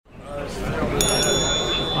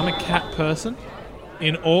cat person.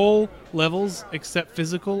 In all levels except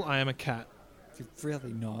physical, I am a cat. You're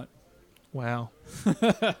really not. Wow.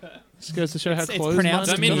 Just goes to show how It's close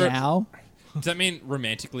pronounced mine is. meow. Does that mean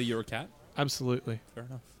romantically you're a cat? Absolutely. Fair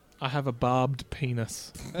enough. I have a barbed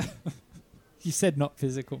penis. You said not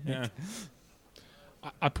physical. Yeah.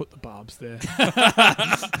 I put the barbs there.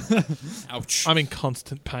 Ouch. I'm in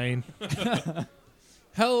constant pain.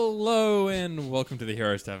 Hello and welcome to the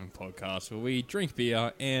Heroes Tavern podcast, where we drink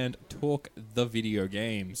beer and talk the video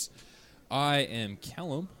games. I am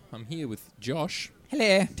Callum. I'm here with Josh.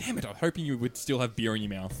 Hello. Damn it, I was hoping you would still have beer in your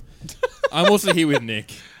mouth. I'm also here with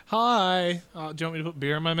Nick. Hi. Do you want me to put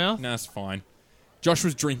beer in my mouth? Nah, it's fine. Josh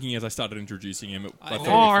was drinking as I started introducing him. I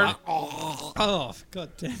thought it'd be Oh, funny. Oh, god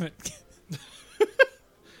damn it.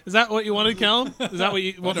 is that what you wanted, Callum? Is that what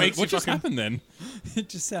What makes you just fucking... happened then? It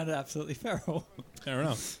just sounded absolutely feral. Fair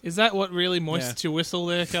enough. Is that what really moists your whistle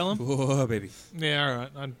there, Callum? Oh, baby. Yeah, all right.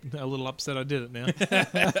 I'm a little upset I did it now.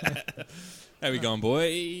 How we going,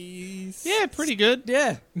 boys? Yeah, pretty good.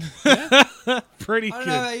 Yeah. Pretty I don't good.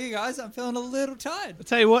 know about you guys. I'm feeling a little tired. I'll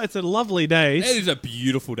tell you what, it's a lovely day. It is a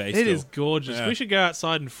beautiful day It still. is gorgeous. Yeah. We should go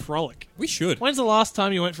outside and frolic. We should. When's the last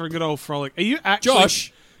time you went for a good old frolic? Are you actually...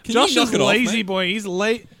 Josh, can Josh you is knock it off, lazy mate? boy. He's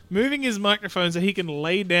moving his microphone so he can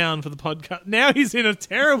lay down for the podcast. Now he's in a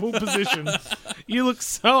terrible position. You look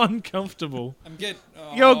so uncomfortable. I'm good.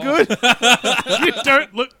 Oh. You're good. You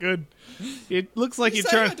don't look good. It looks like You you're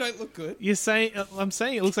say trying. I don't look good. You're saying. I'm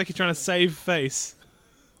saying it looks like you're trying to save face.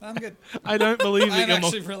 I'm good. I don't believe that I'm you're.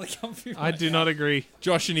 actually really comfy. I do not agree.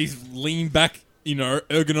 Josh in his lean back,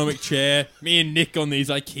 ergonomic chair. Me and Nick on these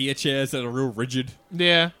IKEA chairs that are real rigid.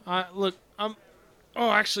 Yeah. I'm. Oh,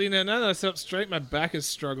 actually, no. Now that I sit up straight, my back is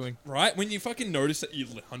struggling. Right? When you fucking notice that you're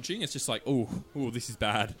hunching, it's just like, oh, this is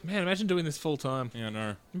bad. Man, imagine doing this full time. Yeah,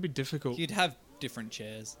 no. It'd be difficult. You'd have different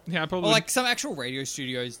chairs. Yeah, I probably. Well, like some actual radio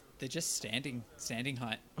studios, they're just standing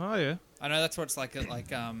height. Oh yeah. I know that's what it's like at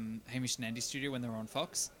Hamish and Andy's studio when they were on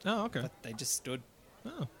Fox. Oh okay. But they just stood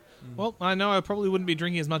Oh. Well, I know I probably wouldn't be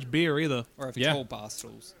drinking as much beer either. or have Yeah. tall bar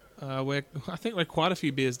stools. I think we're quite a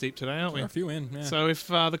few beers deep today, aren't we? We're a few in, yeah. So if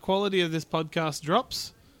the quality of this podcast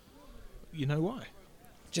drops, you know why.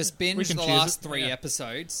 Just We binge can the choose last it. 3 Yeah.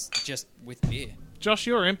 episodes just with beer. Josh,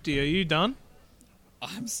 you're empty. Are you done?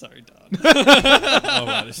 I'm so done. Oh,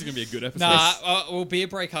 wow, this is going to be a good episode. Nah, we'll beer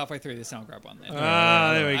break halfway through this and I'll grab one then.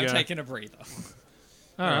 There we I'm go. taking a breather.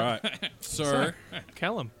 All right. So,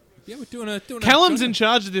 Callum. yeah, we're doing a... Callum's in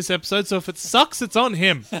charge of this episode, so if it sucks, it's on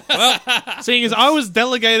him. Seeing as I was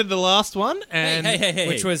delegated the last one, and... Hey.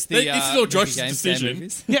 Which was the This is all movie Josh's games, game decision.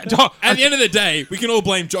 movies. Yeah, At the end of the day, we can all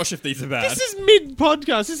blame Josh if these are bad. this is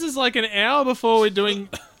mid-podcast. This is like an hour before we're doing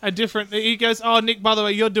a different... He goes, oh, Nick, by the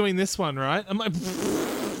way, you're doing this one, right? I'm like,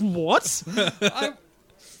 what?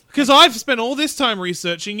 Because I've spent all this time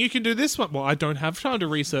researching. You can do this one. Well, I don't have time to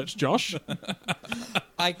research, Josh.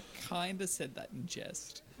 I kind of said that in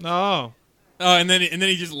jest. Oh, Oh, and then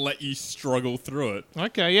he just let you struggle through it.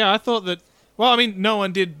 okay. Yeah, I thought that... Well, I mean, no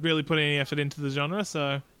one did really put any effort into the genre,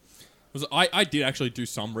 so... I did actually do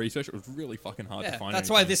some research. It was really fucking hard to Yeah, find. that's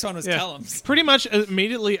why anything. this one was Yeah. Callum's. Pretty much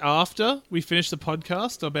immediately after we finished the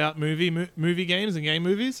podcast about movie games and game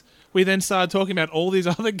movies, we then started talking about all these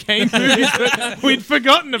other game movies that we'd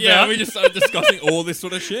forgotten about. Yeah, we just started discussing all this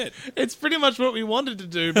sort of shit. It's pretty much what we wanted to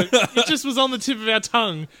do, but it just was on the tip of our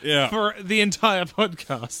tongue Yeah. for the entire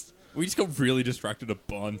podcast. We just got really distracted a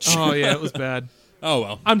bunch. Oh, yeah, it was bad. Oh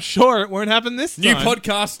well. I'm sure it won't happen this New time.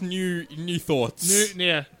 podcast, new thoughts.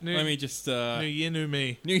 New Let me just new year, new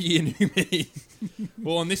me. new year, new me.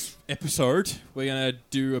 Well, on this episode, we're gonna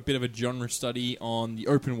do a bit of a genre study on the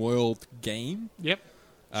open world game. Yep.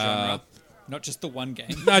 Genre. Not just the one game.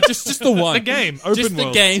 No, just the one. The game, open just world.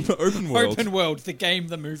 the game, open world. Open world, the game,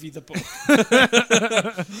 the movie, the book.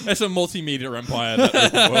 That's a multimedia empire. That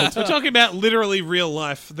open world. We're talking about literally real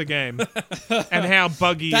life, the game, and how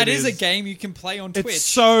buggy That it is a game you can play on Twitch. It's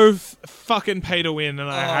so fucking pay to win, and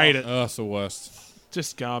I hate it. Oh, it's the worst.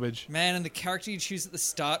 Just garbage. Man, and the character you choose at the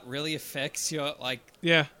start really affects your, like,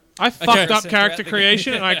 Yeah. I fucked up Throughout character the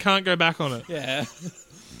creation, and I can't go back on it. yeah.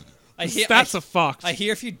 Stats are fucked. I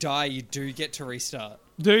hear if you die, you do get to restart.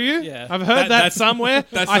 Do you? Yeah. I've heard that that's- somewhere.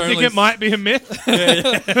 that's I the think only- it might be a myth.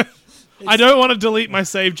 I don't want to delete my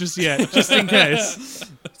save just yet, just in case.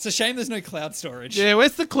 It's a shame there's no cloud storage. Yeah,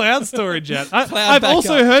 where's the cloud storage at? I've backup.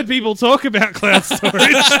 also heard people talk about cloud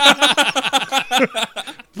storage.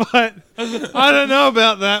 But I don't know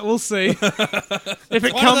about that. We'll see. If it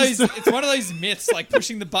It's comes to... it's one of those myths, like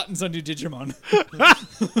pushing the buttons on your Digimon.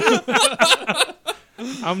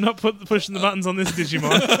 I'm not pushing the buttons on this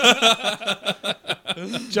Digimon.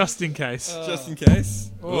 Just in case. Just in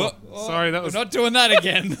case. Oh, sorry, that We're was. not doing that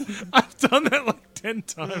again. I've done that like 10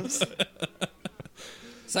 times.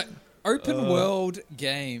 So, open world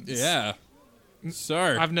games. Yeah. So,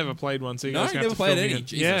 I've never played one, so you No, guys you have never to played fill me any? in.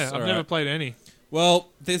 Jesus, Yeah, I've alright. never played any. well,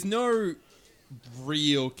 there's no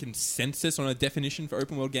real consensus on a definition for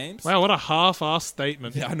open world games. Wow, what a half-assed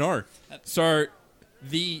statement. Yeah, I know. So,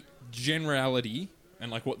 the generality and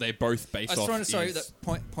like what they're both based I off just want to is...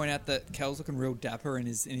 point out that Cal's looking real dapper in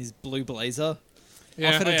his blue blazer.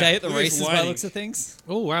 Yeah. Off at Oh, a yeah. day at the Look at his races by the lighting. looks of things.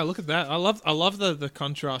 Oh wow, look at that! I love the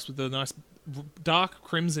contrast with the nice dark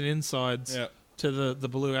crimson insides Yeah. to the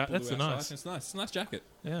blue out. Blue That's outside. nice. It's nice. It's a nice jacket.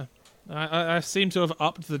 Yeah, I seem to have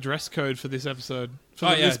upped the dress code for this episode for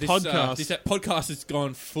Oh, yeah. this podcast. This podcast has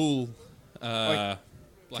gone full black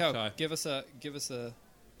Cal, tie. give us a.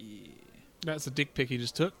 Yeah. That's a dick pic he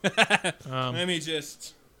just took. Let me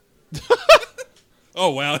just... oh,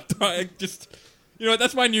 wow. I just... You know what?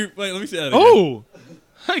 That's my new... Wait, let me see that again. Oh,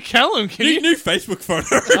 hey Callum, can you? New Facebook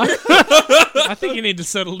photo. I think you need to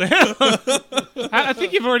settle down. I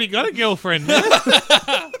think you've already got a girlfriend. Man.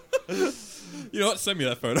 You know what? Send me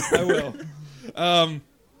that photo. I will.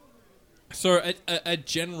 So, a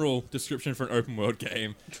general description for an open world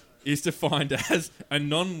game is defined as a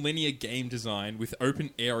non-linear game design with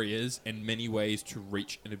open areas and many ways to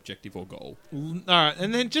reach an objective or goal. All right,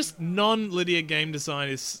 and then just non-linear game design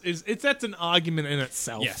is that's an argument in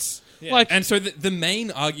itself. Yes. Yeah. Like, And so the main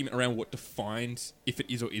argument around what defines if it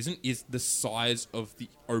is or isn't is the size of the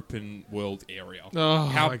open world area. Oh,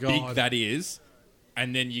 How my big God. that is.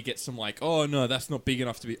 And then you get some like, oh no, that's not big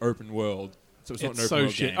enough to be open world. So it's not an it's open so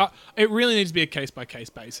world shit. game. It really needs to be a case-by-case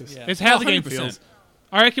basis. Yeah. It's how Oh, the game 100%. feels.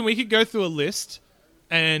 I reckon we could go through a list,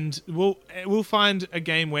 and we'll find a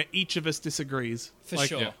game where each of us disagrees. For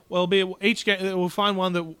sure. yeah. Well, each game we'll find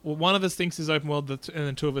one that one of us thinks is open world, and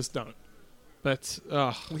then two of us don't. But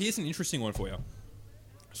Well, here's an interesting one for you.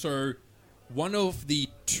 So, one of the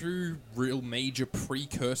two real major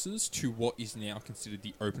precursors to what is now considered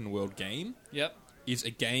the open world game Yep. is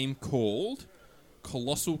a game called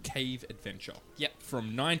Colossal Cave Adventure. Yep. From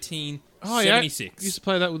oh yeah, I 1976. used to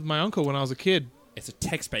play that with my uncle when I was a kid. It's a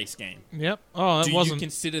text-based game. Yep. Oh, it Do wasn't. you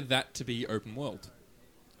consider that to be open world?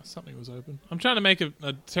 Something was open. I'm trying to make a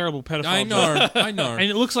terrible pedophile. I joke. know, I know. And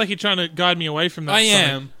it looks like you're trying to guide me away from that. I side.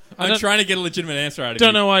 am. I I'm don't- trying to get a legitimate answer out of Don't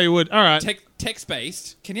you. know why you would. All right.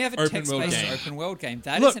 Text-based. Can you have a Open world text-based game. open world game?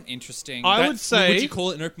 That Look, is an interesting. I would say. Would you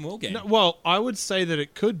call it an open world game? No, well, I would say that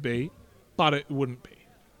it could be, but it wouldn't be.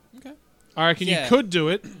 Okay. I reckon Yeah. you could do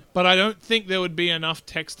it, but I don't think there would be enough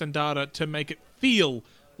text and data to make it feel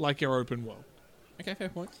like your open world. Okay, fair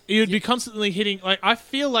point. You'd be constantly hitting. Like, I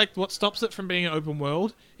feel like what stops it from being an open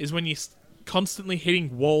world is when you're constantly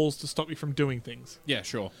hitting walls to stop you from doing things. Yeah,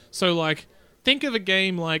 sure. So, like, think of a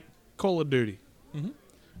game like Call of Duty. Mm-hmm.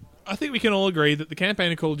 I think we can all agree that the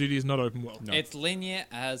campaign of Call of Duty is not open world. No. It's linear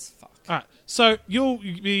as fuck. All right, so you'll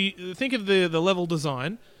be think of the level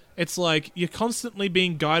design. It's like you're constantly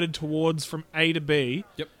being guided towards from A to B.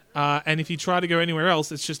 Yep. And if you try to go anywhere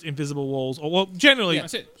else, it's just invisible walls, or well, generally Yeah,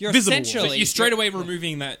 That's it. You're visible walls. essentially So you're straight away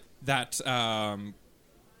removing that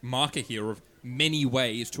marker here of many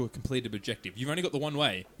ways to a completed objective. You've only got the one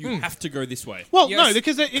way. You have to go this way. Well, Yes. no,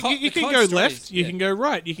 because you The can COD go stories, left, you yeah. can go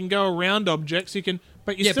right, you can go around objects, you can,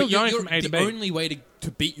 but you're still but going from A to the B. only way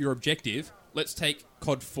to beat your objective. Let's take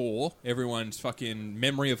COD 4. Everyone's fucking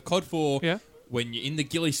memory of COD 4. Yeah. When you're in the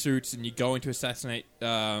ghillie suits and you're going to assassinate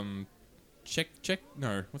no,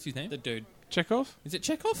 what's his name? the dude. Chekhov, Is it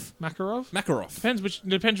Chekhov? Makarov. Makarov. Depends which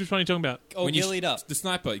one you're talking about. Oh, When you gillied up. The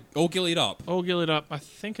sniper, all gillied up. All gillied up. I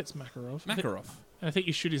think it's Makarov. Makarov. I think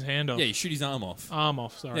you shoot his hand off. Yeah, you shoot his arm off. Arm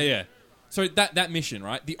off. Sorry. Yeah. So that mission,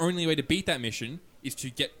 right? The only way to beat that mission is to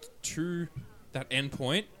get to that end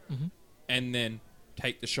point and then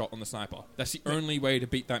take the shot on the sniper. That's the only way to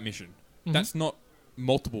beat that mission. That's not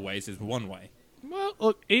multiple ways. There's one way. Well,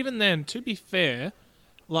 look, even then, to be fair,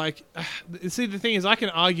 like, see, the thing is, I can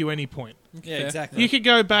argue any point. Yeah, Fair. exactly. You could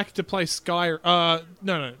go back to play Sky.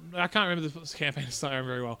 No, I can't remember the campaign of Skyrim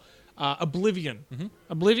very well. Oblivion.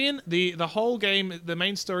 Oblivion. The whole game, the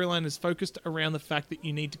main storyline is focused around the fact that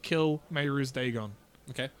you need to kill Mehru's Dagon,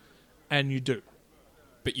 Okay. and you do.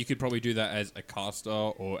 But you could probably do that as a caster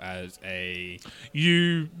or as a...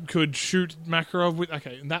 You could shoot Makarov with.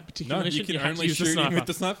 Okay, in that particular No, mission, you can have to only use the shoot him sniper. with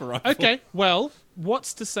the sniper rifle. Okay, well,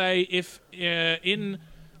 what's to say if in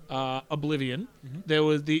Oblivion there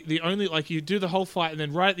was the only, like, you do the whole fight and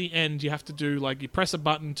then right at the end you have to do, like, you press a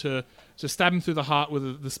button to stab him through the heart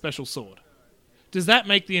with the special sword. Does that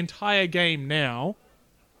make the entire game now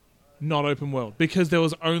not open world because there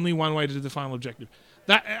was only one way to do the final objective?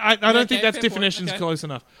 That I don't okay, think that's fair point, definition's okay. close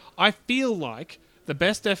enough. I feel like the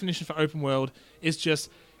best definition for open world is just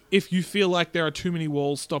if you feel like there are too many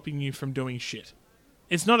walls stopping you from doing shit.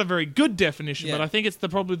 It's not a very good definition, Yeah. but I think it's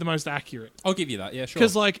probably the most accurate. I'll give you that. Yeah, sure.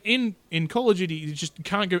 Because like in Call of Duty, you just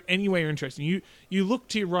can't go anywhere interesting. You look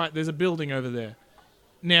to your right, there's a building over there.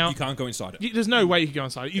 Now you can't go inside it. there's no way you can go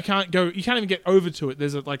inside it. You can't go. You can't even get over to it.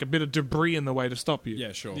 There's a bit of debris in the way to stop you.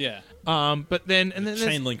 Yeah, sure. Yeah. But then and then there's,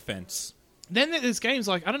 Chain link fence. then there's games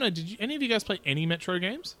like I don't know. Any of you guys play any Metro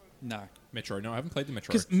games? No. Metro. No, I haven't played the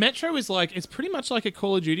Metro. Because Metro is like it's pretty much like a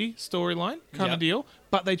Call of Duty storyline kind Yep. of deal,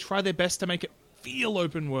 but they try their best to make it feel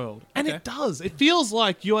open world, and Okay. it does. It feels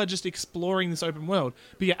like you are just exploring this open world,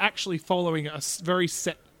 but you're actually following a very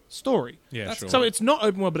set story. Yeah, That's sure. So it's not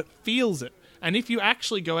open world, but it feels it. And if you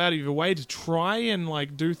actually go out of your way to try and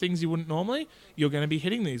like do things you wouldn't normally, you're going to be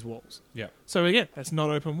hitting these walls. yeah. So again, that's not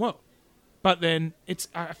open world. But then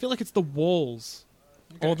I feel like it's the walls,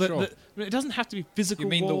 or sure. it doesn't have to be physical. You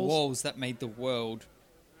mean walls, the walls that made the world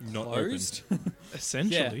Not closed?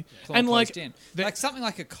 essentially, Yeah, and like closed in. the- Like something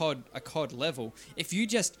like a COD level. If you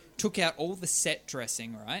just took out all the set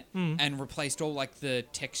dressing, right, and replaced all like the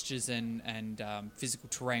textures and physical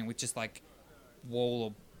terrain with just like wall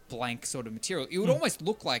or blank sort of material, it would almost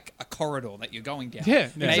look like a corridor that you're going down. Yeah,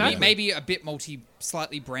 maybe exactly. maybe a bit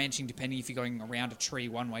slightly branching depending if you're going around a tree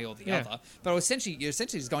one way or the Yeah. other. But you're essentially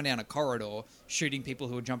just going down a corridor, shooting people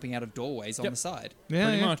who are jumping out of doorways on Yep. the side. yeah,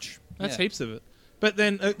 Pretty yeah. much. That's Yeah. heaps of it. But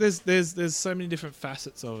then there's so many different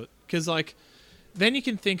facets of it because like then you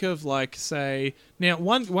can think of like say now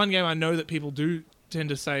one game I know that people do tend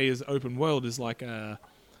to say is open world is like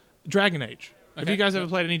Dragon Age. Have Okay. you guys ever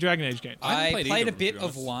played any Dragon Age games? I haven't I played played either a of them, to bit be of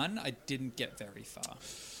honest. one. I didn't get very far.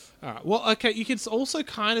 All right. Well, okay. You can also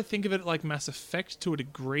kind of think of it like Mass Effect to a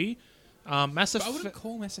degree. Mass But I wouldn't Effect,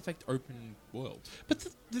 call Mass Effect open world. but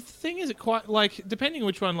the thing is, it quite like depending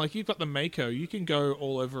which one. Like you've got the Mako, you can go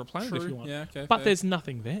all over a planet if you want. Yeah, okay. But fair. there's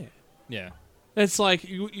nothing there. Yeah. It's like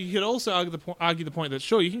you could also argue the point that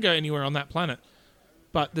sure you can go anywhere on that planet,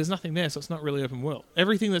 but there's nothing there, so it's not really open world.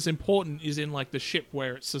 Everything that's important is in like the ship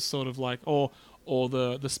where it's just sort of like or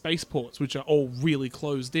the spaceports, which are all really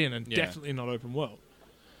closed in and Yeah. definitely not open world.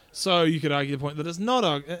 So you could argue the point that it's not.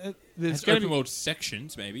 There's There's going to open be world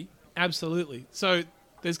sections, maybe. absolutely. So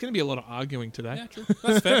there's going to be a lot of arguing today. Yeah, true.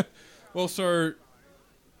 That's fair. Well, so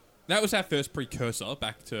that was our first precursor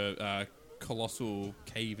back to Colossal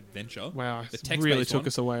Cave Adventure. Wow, The it text-based really took one.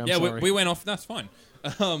 us away. I'm yeah, sorry. we went off. That's fine.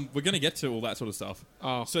 We're going to get to all that sort of stuff.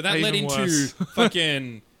 Oh, So that led even into worse.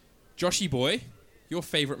 fucking Joshy Boy, your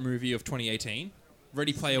favorite movie of 2018,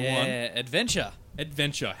 Ready Player One, Adventure.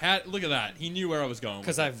 Adventure. Look at that. He knew where I was going.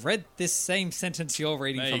 Because with it. I've read this same sentence you're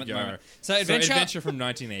reading There from you at the go. moment. So Adventure, from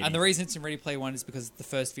 1980. and the reason it's in Ready Player One is because it's the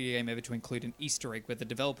first video game ever to include an Easter egg where the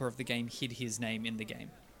developer of the game hid his name in the game.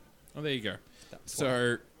 Oh, there you go. That's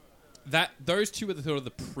So those two were the sort of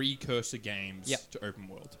the precursor games Yep. to open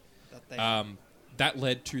world. That they- That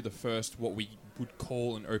led to the first what we would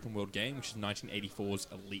call an open world game, which is 1984's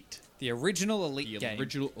Elite, the original Elite the game.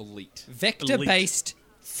 original Elite. Vector-based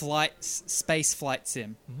space flight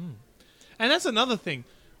sim. And that's another thing.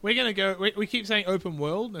 We're gonna go. We keep saying open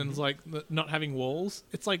world and it's like not having walls.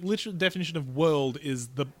 It's like literal definition of world is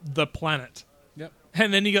the planet. Yep.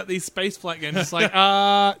 And then you got these space flight games. It's like,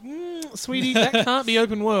 sweetie, that can't be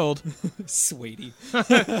open world. Sweetie.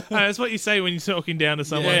 That's what you say when you're talking down to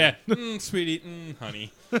someone. Yeah. Sweetie,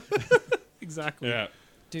 honey. Exactly. Yeah.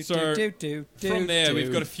 Do, So, do, do, do, From there, do.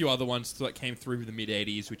 we've got a few other ones that came through the mid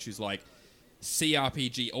 80s, which is like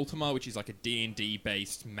CRPG Ultima, which is like a D&D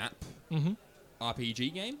based map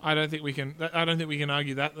RPG game. I don't think we can. I don't think we can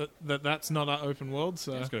argue that's not our open world.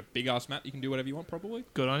 So It's got a big ass map. You can do whatever you want, probably.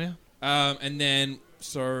 good on you. And then,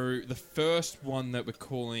 so the first one that we're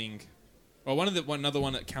calling, or another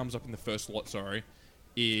one that comes up in the first lot,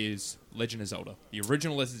 is Legend of Zelda, the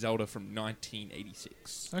original Legend of Zelda from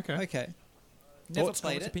 1986. Okay. Okay. Never Thoughts,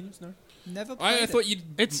 played comments, it. opinions? No. Never played I it. thought you'd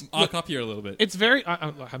It's- arc up here a little bit. It's very.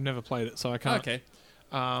 I've never played it, so I can't. Okay.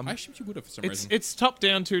 I assumed you would have for some reason. It's top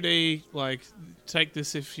down 2D. Like take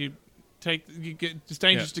this if you take. You get it's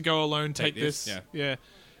dangerous Yeah. to go alone. Take, Take this, this. Yeah.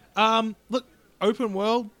 Look, open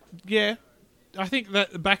world. Yeah. I think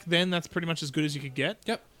that back then that's pretty much as good as you could get.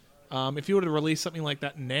 Yep. If you were to release something like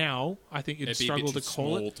that now, I think you'd It'd be a struggle bit to too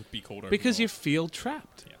call small it to be called open because you world. feel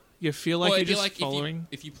trapped. Yeah. You feel like Well, you're it'd be just like following.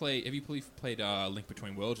 if you played Link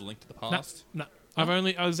Between Worlds or Link to the No, Past. no. I've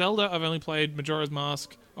only Zelda. I've only played Majora's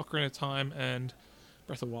Mask, Ocarina of Time, and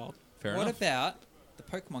Breath of the Wild. Fair What enough. about the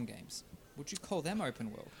Pokemon games? Would you call them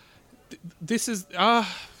open world? This is that's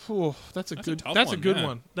a That's a good tough that's a one, good yeah.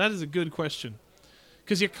 one. That is a good question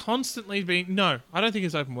because you're constantly being. No, I don't think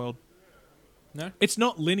it's open world. No. It's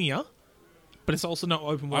not linear, but it's also not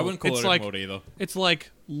open world. I wouldn't call it's it like, open world either. It's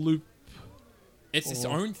like loop. It's its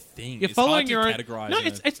own thing. You're It's following hard your to own. categorize. No, in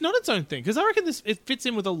it's not its own thing because I reckon it fits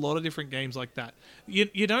in with a lot of different games like that.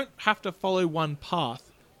 You don't have to follow one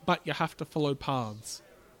path, but you have to follow paths.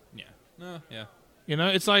 Yeah. No. Yeah. You know,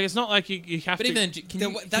 it's like it's not like you have But to. even then,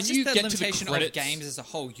 can That's you just the get to the limitation of credits? games as a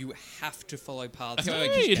whole. You have to follow paths. Okay, No,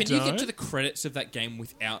 you can you get don't. to the credits of that game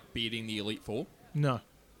without beating the Elite Four? No,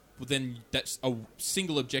 Well, then that's a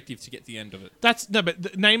single objective to get to the end of it. that's no.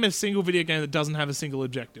 But name a single video game that doesn't have a single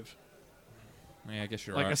objective, Yeah, I guess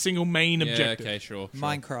you're like right. a single main yeah, objective. okay, sure.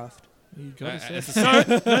 Minecraft. You got Uh, it. as No,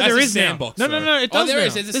 there a is now. sandbox, No, though. it Oh, does there now.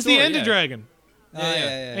 is. There's a There's story, the Ender yeah. Dragon,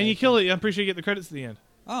 Yeah. and you kill it. I'm pretty sure you get the credits at the end.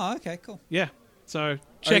 Oh, okay, cool. Yeah. So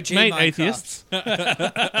checkmate, Minecraft. atheists.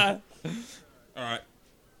 All right.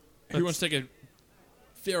 Who wants to take a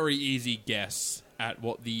very easy guess at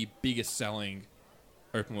what the biggest selling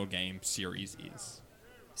open world game series is?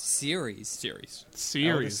 Series. Elder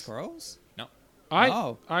Series. Scrolls. No.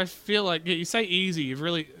 I feel like you say easy. You've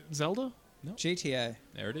really Zelda. GTA.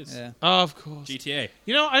 There it is. Yeah. Oh, of course. GTA.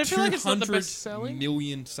 You know, I feel like it's not the 200 best selling.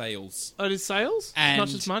 million sales. Oh, it is sales, And not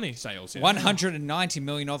just money. Sales, yeah. 190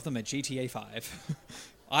 million of them are GTA 5.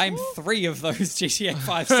 I'm 3 of those GTA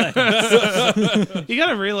 5 sales. You got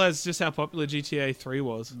to realize just how popular GTA 3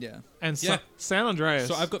 was, Yeah. and Yeah. San Andreas.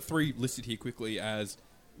 So I've got 3 listed here quickly as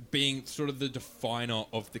being sort of the definer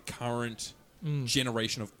of the current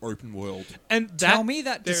generation of open world. and that, Tell me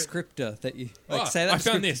that there- descriptor that you Ah, say that. I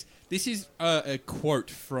found descriptor. this. This is a quote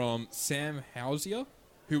from Sam Housier,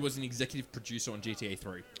 who was an executive producer on GTA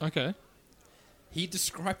 3. Okay, He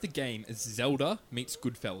described the game as Zelda meets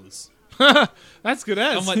Goodfellas. that's good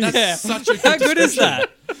as. I'm like, that's Yeah. such a good How good is description.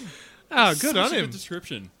 that? oh, good Such on a good him.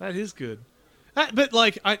 description. That is good. But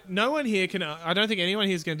like, no one here can. I don't think anyone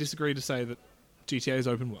here is going to disagree to say that GTA is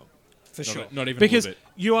open world. For sure. Not even Because a little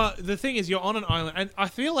bit. you are the thing is you're on an island, and I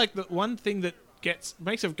feel like the one thing that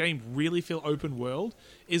makes a game really feel open world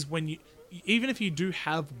is when you, even if you do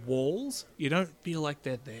have walls, you don't feel like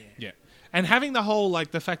they're there. Yeah. And having the whole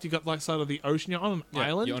like the fact you got like side of the ocean, you're on an Yeah,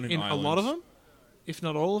 island you're on an in a lot island. of them, if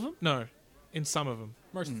not all of them. No, in some of them,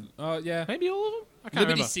 Most, yeah. maybe all of them. I can't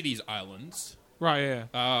Liberty remember. City's islands. Right?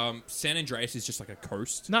 Yeah. San Andreas is just like a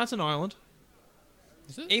coast. No, it's an island.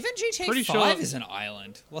 Is it? Even GTA Pretty 5 sure- is an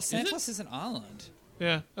island. Los Santos is an island.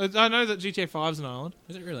 Yeah, I know that GTA 5 is an island.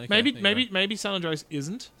 Is it really? Okay, Maybe, there you maybe, go. maybe San Andreas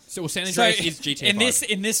isn't. So San Andreas is GTA 5.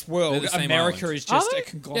 in this They're world, the same America island. is just Are a they?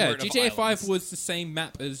 conglomerate Yeah, of GTA 5 islands. was the same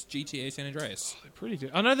map as GTA San Andreas. They're pretty good.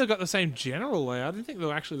 I know they've got the same general layout. I didn't think they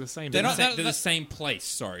were actually the same. They're design. not- They're the same place,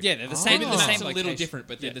 sorry. Yeah, they're the Oh. same. Maybe The the same map's a little location. different,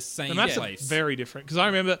 but they're the same The maps place. are very different because I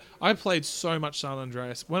remember I played so much San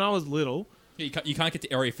Andreas when I was little. Yeah, you can't get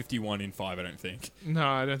to Area 51 in 5, I don't think. No,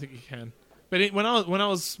 I don't think you can. But when I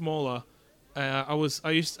was smaller, I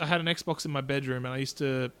had an Xbox in my bedroom and I used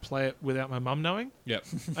to play it without my mum knowing. Yep.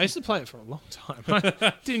 I used to play it for a long time.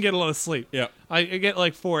 I didn't get a lot of sleep. Yep. I get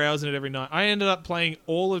like 4 hours in it every night. I ended up playing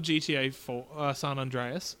all of GTA 4 San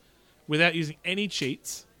Andreas without using any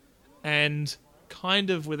cheats and kind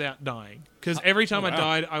of without dying because every time oh, I wow.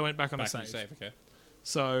 died, I went back on Back a on save. save, okay.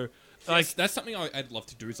 So Like that's something I'd love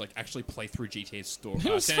to do is like actually play through GTA's story.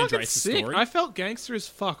 it was San fucking Andreas' sick. story. I felt gangster as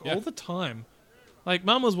fuck Yeah. all the time. Like,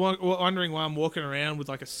 Mum was wondering why I'm walking around with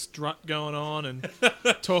like a strut going on and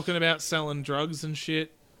talking about selling drugs and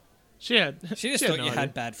shit. She She just had thought no you idea.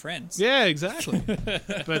 had bad friends. Yeah, exactly.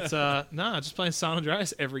 But nah, just playing San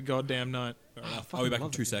Andreas every goddamn night. Fair enough. fucking I'll be back in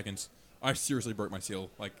love 2 it. seconds. I seriously broke my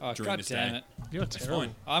seal like Oh, during God this damn day. it. You're It's terrible.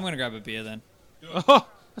 fine. I'm going to grab a beer then. Oh,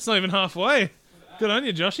 that's not even halfway. Good on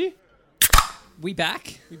you, Joshy. We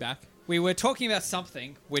back? We back. We were talking about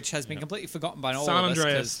something which has been completely forgotten by all San of us.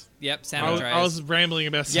 Andreas. 'cause- Yep, San I Andreas. was rambling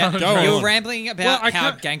about yeah, San go Andreas. you on. were rambling about Well, I how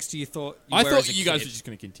can't- gangster you thought you I were thought as a you guys kid. were just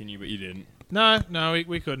going to continue, but you didn't. No,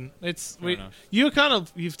 we couldn't.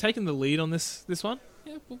 enough. You've taken the lead on this one.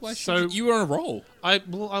 Yeah, well, why So- should you were on a roll. I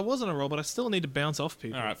was on a roll, but I still need to bounce off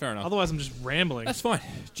people. All right, fair enough. Otherwise, I'm just rambling. That's fine.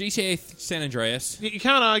 GTA San Andreas. You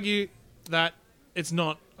can't argue that it's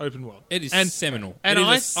not open world. It is and, seminal. And it is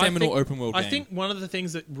I a seminal think- open world I game. think one of the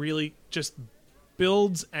things that really just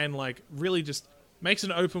builds and like really just makes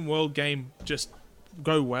an open world game just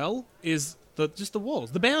go well is just the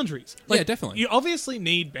walls, the boundaries. Like, Yeah, definitely. You obviously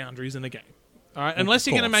need boundaries in a game. All right, unless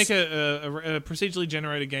you're going to course. make a procedurally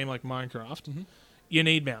generated game like Minecraft, Mm-hmm. you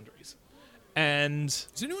need boundaries. And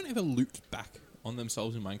Has anyone ever looped back on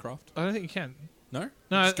themselves in Minecraft? I don't think you can. No?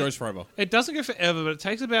 No, It just goes forever. It doesn't go forever, but it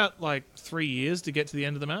takes about like 3 years to get to the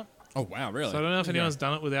end of the map. Oh, wow, really? So I don't know if Okay. anyone's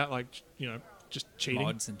done it without like just cheating.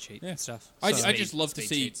 mods and cheat Yeah. and stuff. I Speed- just love to speed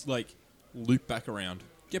see, cheats. like, loop back around.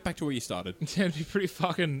 Get back to where you started. Yeah, it'd be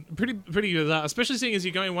pretty bizarre. Especially seeing as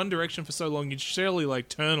you're going one direction for so long, you'd surely like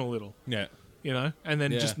turn a little, Yeah, and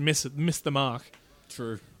then Yeah. just miss the mark.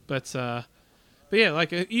 true. But yeah,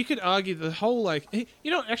 like you could argue the whole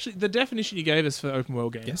actually the definition you gave us for open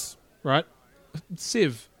world games, Yes. right?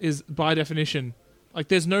 Civ is by definition like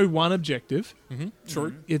there's no one objective.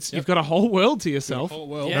 True. It's you've got a whole world to yourself. whole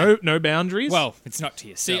world. Yeah. No boundaries. Well, it's not to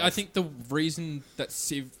yourself. See, I think the reason that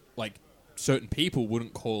Civ, like, certain people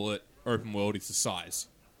wouldn't call it open world is the size.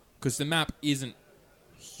 Because the map isn't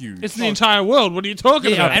huge. it's the entire world. What are you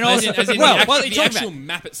talking Yeah, about? and as also- in well, the, what are the you talking actual about?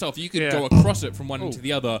 map itself, you could Yeah. go across it from one Oh. to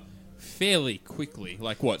the other fairly quickly.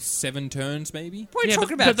 Like, what, 7 turns, maybe? What are you Yeah,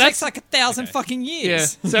 talking but about? It that's- takes like 1,000 Okay. fucking yeah,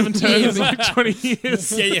 years. 7 turns is like 20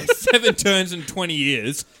 years. yeah, 7 turns in 20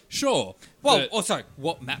 years. Sure. Well, But- also,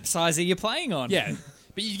 what map size are you playing on? yeah.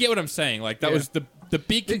 But you get what I'm saying. Like, that Yeah. was the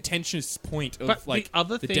big contentious point of, But the like,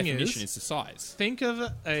 other the thing definition is- is the size. Think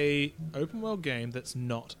of a open world game that's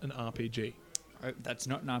not an RPG. Oh, that's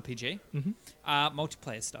not an RPG. Mm-hmm.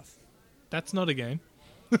 Multiplayer stuff. That's not a game.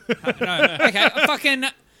 No, okay, fucking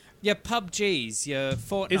your PUBGs, your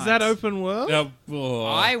Fortnite. Is that open world?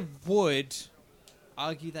 I would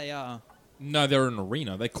argue they are. No, they're an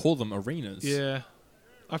arena. They call them arenas. Yeah.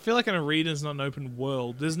 I feel like an arena is not an open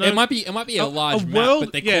world. There's no. It might be a large map, world,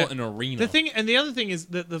 but they yeah. call it an arena. The other thing is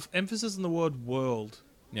that the emphasis on the word world.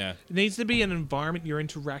 yeah. It needs to be an environment you're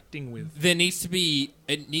interacting with. It needs to be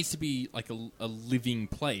like a living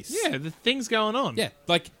place. Yeah, the things going on. Yeah,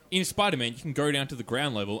 like in Spider-Man, you can go down to the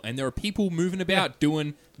ground level, and there are people moving about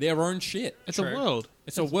doing their own shit. It's True. a world.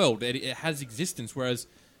 It's a world. It has existence, whereas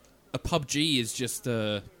a PUBG is just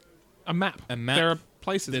A map. A map. There are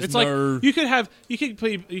places. There's it's no- like you could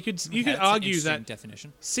That's an argue interesting that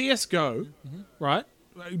definition. CS:GO, right?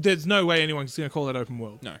 There's no way anyone's going to call that open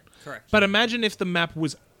world. no. Correct. But imagine if the map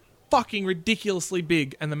was fucking ridiculously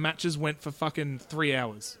big and the matches went for fucking 3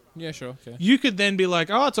 hours. Yeah, sure. Okay. You could then be like,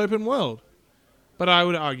 oh, it's open world. But I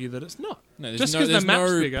would argue that it's not. No, there's Just no- because the there's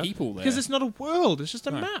map's no bigger. people there. Because it's not a world. It's just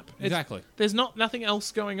a No, map. exactly. There's nothing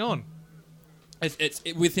else going on. It's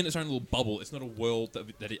within its own little bubble. It's not a world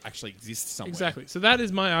that it actually exists somewhere. Exactly. So that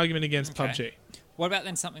is my argument against Okay. PUBG. What about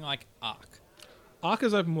then something like Ark? Ark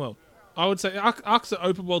is open world. I would say Ark's an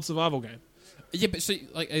open world survival game. Yeah, but see,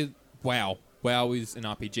 like WoW. WoW is an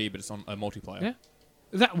RPG, but it's on a multiplayer. Yeah.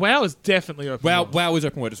 That WoW is definitely open WoW, world. WoW is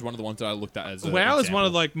open world. It's one of the ones that I looked at as. WoW is one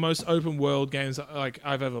of like most open world games like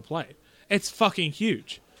I've ever played. It's fucking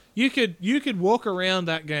huge. You could walk around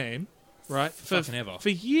that game, right, Fucking ever. for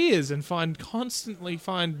years and constantly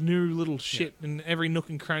find new little shit in every nook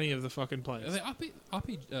and cranny of the fucking place. Are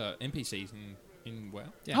there NPCs in WoW?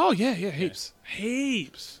 Yeah. Oh yeah,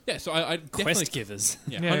 heaps. Yeah, so I definitely Quest givers.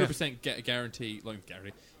 Yeah, Yeah. 100% guarantee,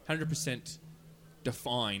 100%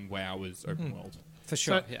 define WoW as open world. For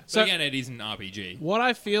sure, So- yeah. So again, it is an RPG. What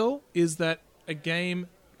I feel is that a game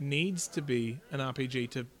needs to be an RPG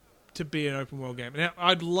to be an open world game. Now,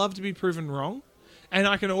 I'd love to be proven wrong, and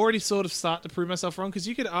I can already sort of start to prove myself wrong because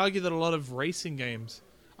you could argue that a lot of racing games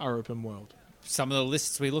are open world. Some of the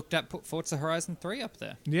lists we looked at put Forza Horizon 3 up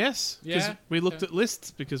there. Yes, because Yeah, we looked at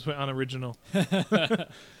lists because we're unoriginal.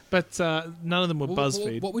 But none of them were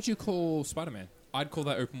BuzzFeed. What would you call Spider-Man? I'd call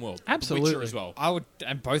that open world. Absolutely. Witcher as well. I would,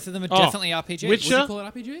 and both of them are Oh, definitely RPGs. Witcher- Would you call it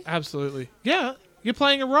RPG? Absolutely. Yeah, you're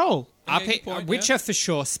playing a role. Yeah, good point, Witcher yeah. for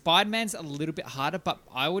sure. Spider-Man's a little bit harder, but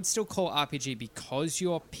I would still call RPG because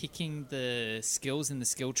you're picking the skills in the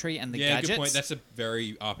skill tree and the Yeah, gadgets. good point. That's a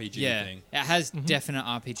very RPG yeah, thing. it has definite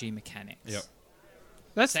RPG mechanics.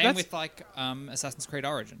 Yep. Same with like Assassin's Creed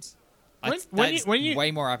Origins. When That's you-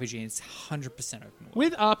 way more RPG. And it's 100% open world.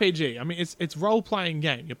 With RPG, I mean, it's role playing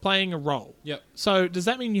game. You're playing a role. Yep. So does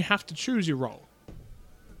that mean you have to choose your role?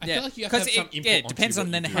 I feel like you have to have some input it onto depends what on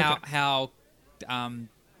you then do. how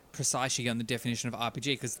precise you get on the definition of RPG.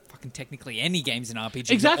 Because fucking technically any game's an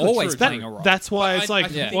RPG. Exactly. You're always True. playing a role. That's why But it's I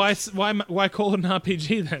like think- why call it an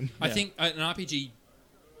RPG then? I think an RPG,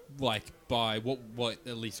 like by what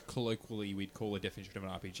at least colloquially we'd call a definition of an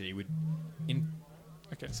RPG, would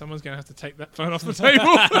Okay, someone's gonna have to take that phone off the table.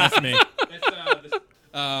 That's me.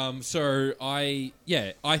 So I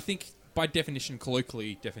think by definition,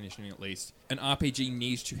 colloquially definition at least, an RPG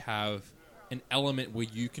needs to have an element where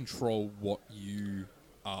you control what you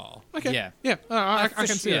are. Okay. Yeah. Yeah. I for can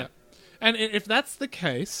see sure. that. And if that's the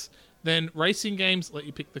case, then racing games let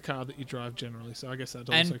you pick the car that you drive generally. So I guess that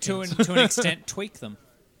also and counts. to an extent tweak them.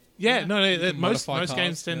 Yeah, Yeah. no, You can most modify cars,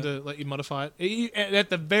 games tend yeah. to let you modify it. At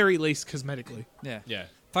the very least, cosmetically. Yeah. Yeah.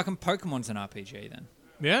 Fucking Pokemon's an RPG then.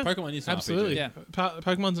 Yeah, Pokemon is an absolutely. RPG. Yeah.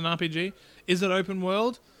 Pokemon's an RPG. Is it open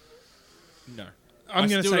world? No. I'm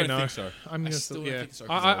going to still say don't no. think so. I'm I going to still say don't yeah. think it's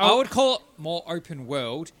open I, world. I would call it more open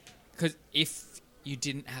world because if you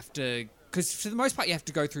didn't have to, because for the most part you have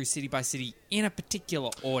to go through city by city in a particular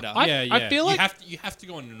order. I feel like you have to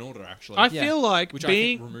go in an order actually. I Yeah. feel like Which I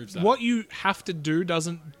think being removes that. what you have to do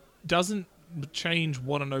doesn't change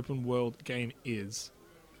what an open world game is.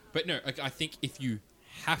 But no, I think if you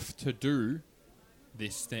have to do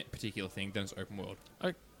this particular thing, then it's open world.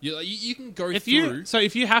 Like, You can go if through.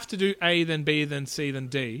 if you have to do A, then B, then C, then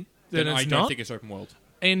D, then then it's I don't not. think it's open world.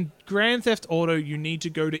 In Grand Theft Auto, you need to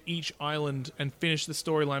go to each island and finish the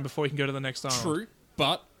storyline before you can go to the next island. True,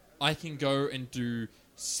 but I can go and do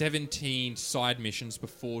 17 side missions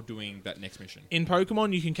before doing that next mission. In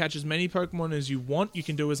Pokemon, you can catch as many Pokemon as you want. You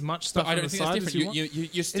can do as much stuff But I on don't the think that's side as different. you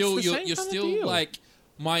want. You're still the same you're kind of still deal. like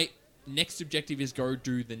my next objective is go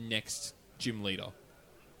do the next gym leader,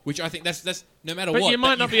 which I think that's no matter But what. you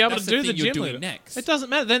might not be able to that's do the thing you're gym doing leader. next. It doesn't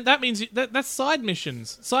matter. Then that means that's side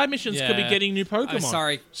missions. Side missions could be Yeah. getting new Pokemon.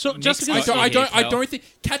 sorry. So just Mixed because up. it's I not, don't think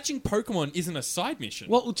catching Pokemon isn't a side mission.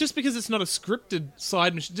 well, just because it's not a scripted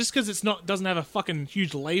side mission, just because it's not doesn't have a fucking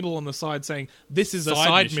huge label on the side saying this is a Side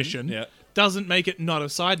side mission, mission, yeah. doesn't make it not a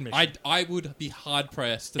side mission. I would be hard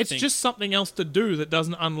pressed to It's think. just something else to do that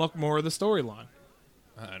doesn't unlock more of the storyline.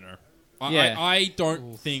 I don't know. Yeah. I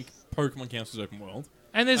don't think Pokemon counts as open world,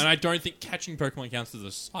 And there's and I don't think catching Pokemon counts as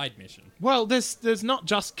a side mission. well, there's not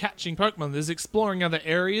just catching Pokemon. There's exploring other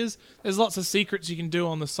areas. There's lots of secrets you can do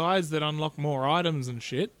on the sides that unlock more items and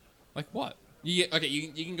shit. Like what? You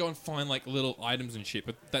can go and find like little items and shit,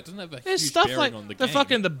 but that doesn't have a There's huge stuff bearing like on the the game.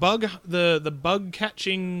 fucking the bug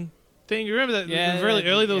catching thing. You remember that? Yeah, really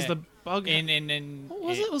early there was yeah. the bug. In What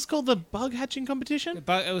was it? It was called the bug hatching competition.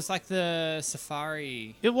 But it was like the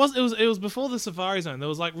Safari. It was before the Safari Zone. There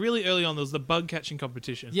was like really early on. There was the bug catching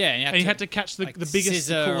competition. Yeah, and you had to catch the like biggest,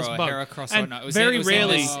 Scissor coolest or bug. Heracross or and not. It was very it was in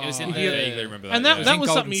rarely. this- it was in you the- could- I vaguely remember that. and yeah. that in was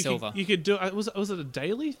Gold something and you Silver. you could do. Was it a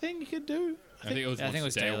daily thing you could do? I think it was Yeah, I think it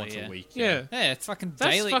was once a day, daily, once yeah. a week. Yeah. Yeah, it's fucking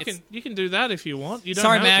That's daily. fucking. It's- You can do that if you want. You don't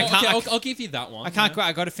Sorry, have man, to- I can't- I'll give you that one. I can't yeah. quit.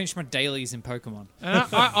 I got to finish my dailies in Pokemon. And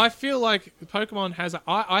I feel like Pokemon has.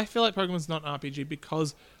 I feel like Pokemon's not an RPG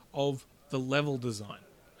because of the level design.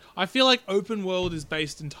 I feel like open world is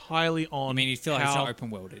based entirely on. I mean, you feel like it's how- not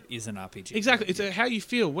open world. It is an RPG. Exactly, it's how you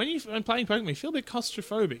feel when you're playing Pokemon. You feel a bit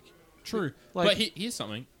claustrophobic. True. Like- But here's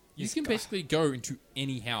something. You can basically go into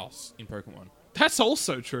any house in Pokemon. That's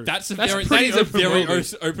also true. That is pretty a very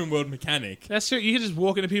open-worldy. open world mechanic. That's true. You could just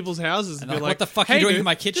walk into people's houses and be like, like, "What the fuck are hey, you doing dude," in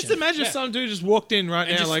my kitchen? Just imagine Yeah. some dude just walked in right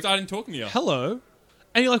And now, just like, starting talking to you. hello.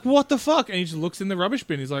 And you're like, what the fuck? And he just looks in the rubbish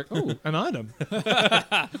bin. He's like, oh, an item.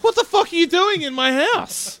 Like, what the fuck are you doing in my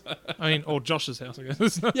house? I mean, or Josh's house, I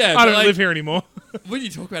guess. Yeah, I but don't like- live here anymore. When you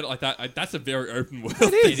talk about it like that, that's a very open world.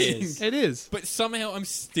 It thing. is. It is. But somehow I'm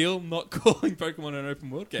still not calling Pokemon an open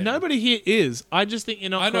world game. Nobody here is. I just think you're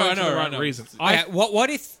not I know, calling I for the know, I right know. reason. Okay, what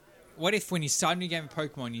if when you start a new game of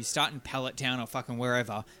Pokemon, you start in Pallet Town or fucking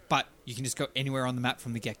wherever, but you can just go anywhere on the map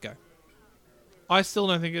from the get go? I still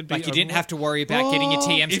don't think it'd be Like you open didn't world. have to worry about getting your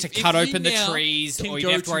TMs If- to if cut you open the now trees, can or you go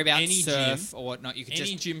didn't have to worry to about any surf gym- or whatnot. You could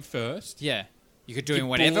Any just gym first. yeah, you could do in You're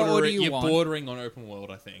whatever order bordering- you you're want. bordering on open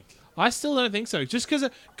world, I think. I still don't think so. Just because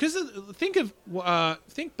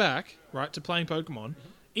think back right to playing Pokemon.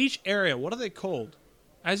 Each area, what are they called?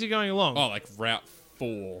 As you're going along, Oh, like Route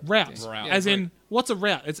 4. routes. Route. As in, what's a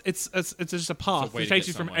route? It's just a path way that to takes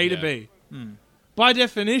get you from somewhere, A to yeah. B. By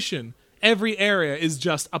definition, every area is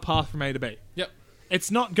just a path from A to B. Yep. It's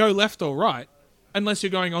not go left or right unless you're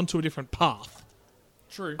going onto a different path.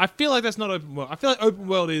 True. I feel like that's not open world. I feel like open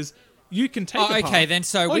world is you can take. Oh, a okay, path, then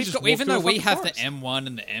so or you we've just got, walk even through though a we fucking have forest. the M1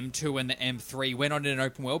 and the M2 and the M3, we're not in an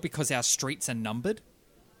open world because our streets are numbered.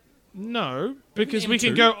 No, because we M2?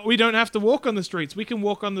 can go. We don't have to walk on the streets. We can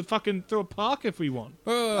walk on the fucking through a park if we want.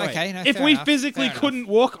 Okay, no, If fair we enough, physically fair couldn't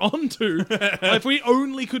walk onto, if we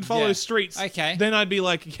only could follow Yeah. streets, Okay. then I'd be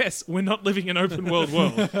like, yes, we're not living in open world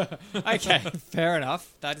world. enough. Okay, fair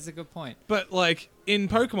enough. That is a good point. But like in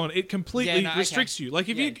Pokemon, it completely Yeah, no, okay. restricts you. Like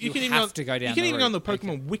if Yeah, you you can even have go, to go down you can the even go on the route.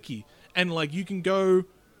 Pokemon wiki and like you can go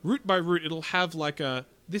route by route. It'll have like a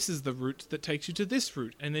this is the route that takes you to this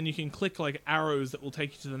route, and then you can click like arrows that will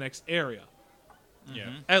take you to the next area.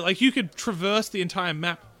 Yeah. And, like you could traverse the entire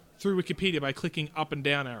map through Wikipedia by clicking up and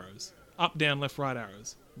down arrows, up, down, left, right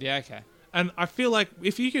arrows. Yeah, okay. And I feel like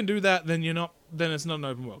if you can do that, then you're not. Then it's not an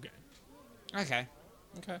open world game. Okay.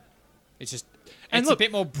 Okay. It's just And it's look, a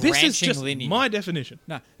bit more this branching is just linear. my definition.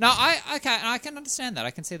 No, I can understand that.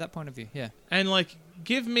 I can see that point of view. Yeah. And like,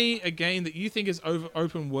 give me a game that you think is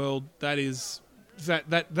open world that is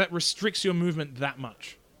that restricts your movement that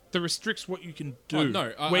much. That restricts what you can do. Oh,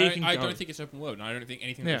 no, where you can I go. don't think it's open world, and I don't think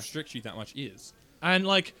anything that Yeah. restricts you that much is. And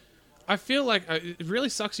like, I feel like it really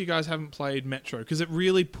sucks you guys haven't played Metro because it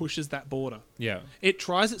really pushes that border. Yeah. It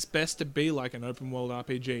tries its best to be like an open world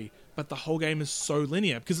RPG, but the whole game is so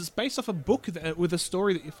linear because it's based off a book with a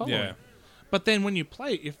story that you're following. Yeah. But then when you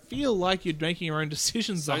play it, you feel like you're making your own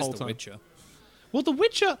decisions the So's whole The time. Witcher. Well, The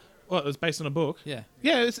Witcher, well, it's based on a book. Yeah.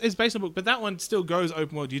 Yeah, it's based on a book, but that one still goes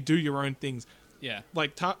open world. You do your own things. Yeah.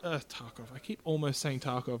 Like Tarkov. I keep almost saying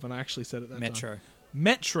Tarkov, and I actually said it that Metro.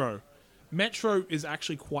 time. Metro is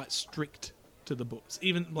actually quite strict to the books.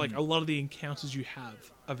 Even like a lot of the encounters you have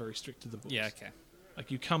are very strict to the books. Yeah, okay.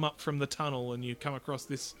 Like you come up from the tunnel and you come across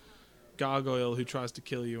this gargoyle who tries to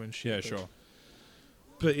kill you and shit. Yeah, But- sure.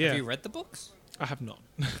 But yeah, Have you read the books? I have not.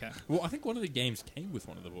 Okay. Well, I think one of the games came with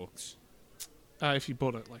one of the books. If you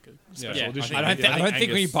bought it like a special Yeah, edition. I don't I think think when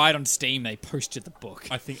you Angus- buy it on Steam, they posted the book.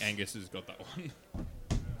 I think Angus has got that one.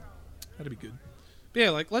 That'd be good. But yeah,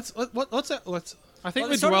 like let's. I think Well, we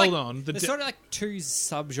there's sort of dwelled like- on the. There's sort of like two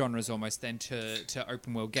subgenres almost then to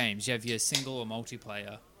open world games. You have your single or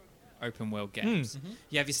multiplayer open world games.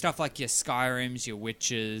 You have your stuff like your Skyrims, your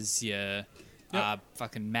Witchers, your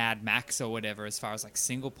fucking Mad Max or whatever as far as like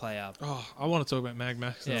single player. Oh, I want to talk about Mag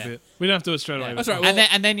Max in Yeah. a bit. We don't have to do it straight away. Yeah. but- That's right.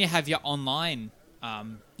 And then you have your online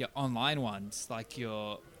ones like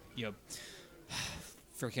your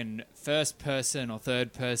freaking first person or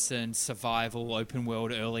third person survival open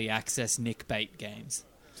world early access Nick Bait games.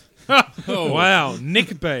 Oh. Wow,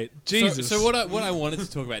 Nick Bait. Jesus. So what I wanted to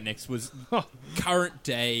talk about next was current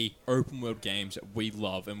day open world games that we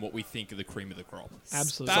love and what we think are the cream of the crop.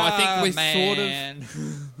 Absolutely. So I think we're sort of-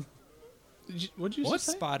 Spider-Man. What did you What?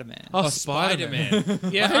 say? Spider-Man. Oh, Spider-Man.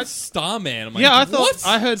 Spider-Man. Yeah, I heard Starman. I'm like, yeah, I thought what?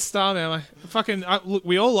 I heard Starman. Look,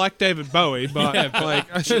 we all like David Bowie, but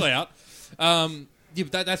like, Chill out. Yeah,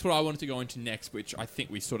 but that's what I wanted to go into next, which I think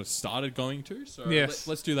we sort of started going to. So Yes.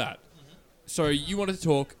 let's do that. So you wanted to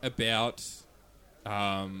talk about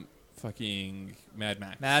fucking Mad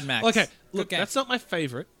Max. Mad Max. okay, Good look, game. that's not my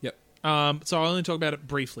favorite. Yep. So I'll only talk about it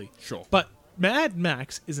briefly. Sure. But Mad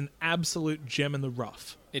Max is an absolute gem in the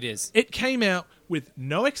rough. It is. It came out with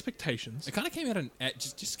no expectations. It kind of came out and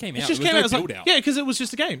just came It out. just There came was out. It's no like, build-out. yeah, because it was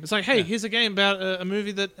just a game. It's like, hey, Yeah. here's a game about a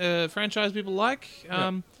movie that franchise people like. It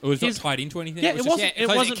was not here's- tied into anything. Yeah, it was it just- wasn't- Yeah,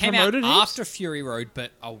 because wasn't it came promoted out heaps. after Fury Road,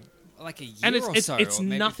 but like a year and or so. it's or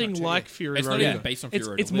maybe nothing not too. like Fury It's Road. not even either. based on Fury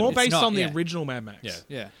Road It's a more little bit. based It's not, on the yeah. original Mad Max. Yeah.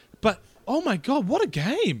 Yeah, But oh my god, what a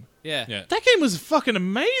game! yeah, Yeah. That game was fucking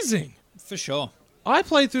amazing. for sure. I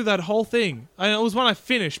played through that whole thing, and it was one I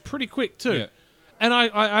finished pretty quick too. Yeah. And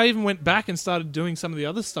I even went back and started doing some of the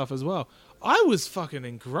other stuff as well. I was fucking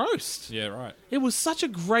engrossed. Yeah, right. It was such a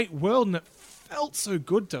great world, and it felt so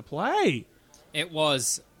good to play. It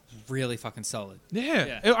was really fucking solid.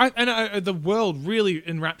 Yeah, Yeah. the world really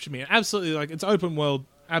enraptured me. Absolutely, like it's open world,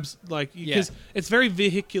 because Yeah. it's very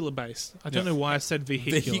vehicular based. I don't Yeah. know why I said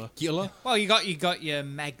vehicular. Vehicular. Well, you got your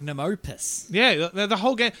magnum opus. Yeah, the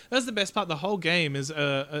whole game. That's the best part. The whole game is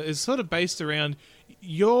sort of based around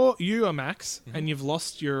you are Max, and you've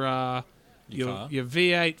lost your car.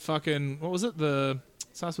 V8 fucking what was it? The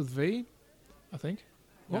starts with V, I think.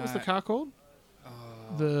 What was the No. car called?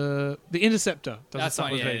 The Interceptor. Doesn't That's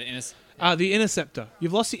start not with yeah. V. The Interceptor.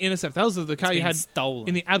 You've lost the Interceptor. That was the car you been had stolen.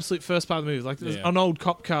 in the absolute first part of the movie. Like there's Yeah. an old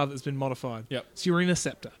cop car that's been modified. Yep. So your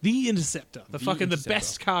Interceptor, the Interceptor, the Interceptor.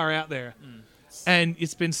 best car out there, and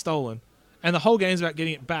it's been stolen. And the whole game's about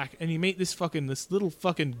getting it back. And you meet this little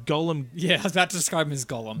fucking golem Yeah, I was about to describe him as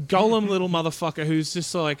Gollum. little motherfucker who's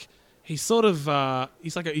just like he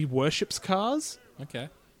worships cars. Okay.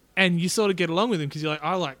 And you sort of get along with him because you're like,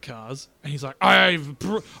 I like cars, and he's like, I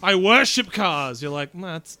worship cars. You're like,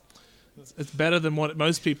 nah, it's better than what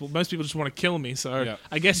most people just want to kill me. So Yeah.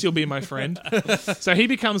 I guess you'll be my friend. So he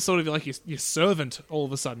becomes sort of like your servant all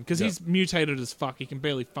of a sudden because Yeah. he's mutated as fuck. He can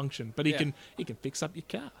barely function, but he Yeah. can fix up your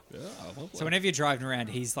car. So whenever you're driving around,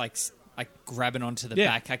 he's like grabbing onto the Yeah.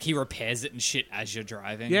 back, like he repairs it and shit as you're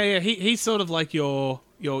driving. Yeah, yeah. He's sort of like your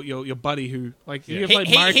buddy who like you ever He- played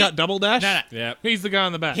he- Mario he- Kart Double Dash? No, no. Yeah. He's the guy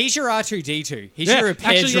on the back. He's your R2D2. He's Yeah, your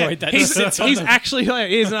repair actually, yeah. droid that he's sits on he's the- actually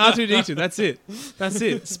he's an R2D2. That's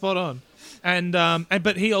it. Spot on. And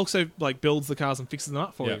but he also like builds the cars and fixes them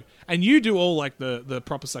up for Yeah. you. And you do all like the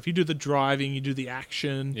proper stuff. You do the driving, you do the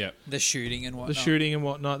action, Yeah. the shooting and the whatnot. shooting and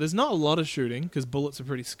whatnot. There's not a lot of shooting because bullets are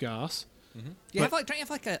pretty scarce. Don't you have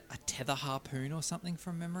like a tether harpoon or something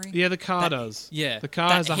from memory? Yeah, the car That- does. Yeah, The car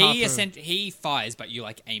has a harpoon. He fires, but you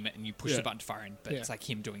like aim it and you push Yeah. the button to fire in. But Yeah. it's like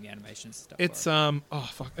him doing the animations and stuff. It's for it. oh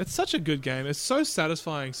fuck! It's such a good game. It's so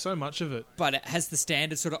satisfying. So much of it. But it has the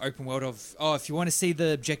standard sort of open world of if you want to see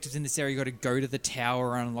the objectives in this area, you got to go to the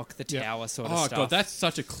tower and unlock the Yeah. tower sort of Oh stuff. god, that's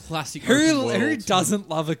such a classic. open who world. doesn't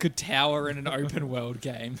love a good tower in an open world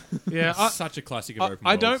game? Yeah, It's such a classic of open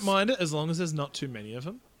I worlds. don't mind it as long as there's not too many of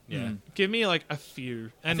them. Yeah, Give me like a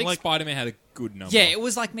few, I and think like Spider-Man had a good number. Yeah, it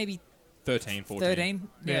was like maybe 13, 14. 13.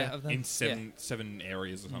 Yeah. Yeah, of them. in seven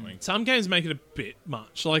areas or something. some games make it a bit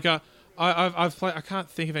much. Like I've played. I can't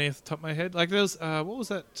think of any off the top of my head. Like there was what was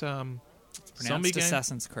that zombie Pronounced game?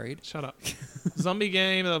 Assassin's Creed. Shut up. Zombie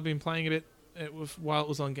game that I've been playing a bit. While it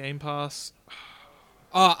was on Game Pass.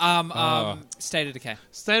 State of Decay.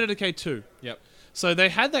 State of Decay 2. Yep. So they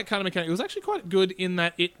had that kind of mechanic. It was actually quite good in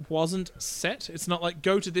that it wasn't set. It's not like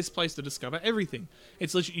go to this place to discover everything.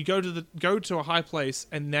 It's literally you go to a high place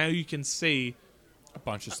and now you can see A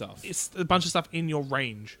bunch of stuff. it's a bunch of stuff in your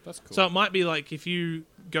range. That's cool. So it might be like if you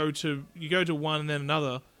go to one and then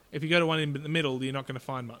another. If you go to one in the middle, you're not going to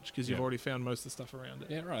find much because you've Yeah. already found most of the stuff around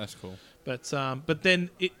it. Yeah, right. That's cool. But then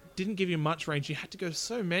it didn't give you much range. You had to go to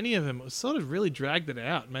so many of them. It was sort of really dragged it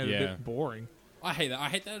out, and made it a Yeah. bit boring. I hate that. I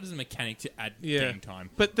hate that as a mechanic to add Yeah. game time.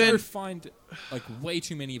 But then- Go find like way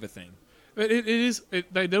too many of a thing. But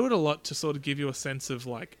they do it a lot to sort of give you a sense of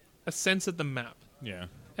the map. Yeah.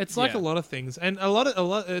 It's like Yeah. a lot of things, and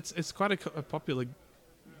it's quite a popular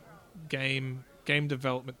game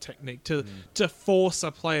development technique to force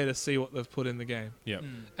a player to see what they've put in the game. Yeah.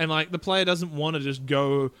 And like the player doesn't want to just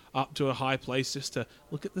go up to a high place just to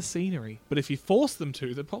look at the scenery, but if you force them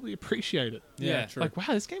to, they'd probably appreciate it. Yeah. True. Like, wow,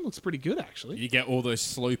 this game looks pretty good actually. You get all those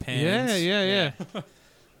slow pans. Yeah.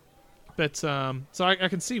 But so I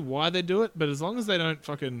can see why they do it, but as long as they don't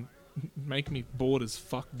fucking make me bored as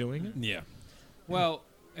fuck doing it. Yeah. Well,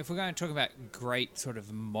 if we're going to talk about great sort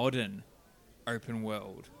of modern open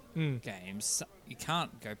world games, you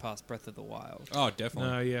can't go past Breath of the Wild. Oh,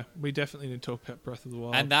 definitely. No, yeah, we definitely need to talk about Breath of the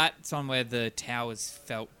Wild. And that's one where the towers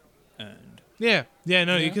felt earned. yeah,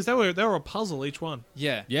 no, Yeah. because they were a puzzle each one.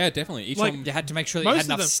 Yeah. Yeah, definitely. Each Like- one. You had to make sure that you Most had of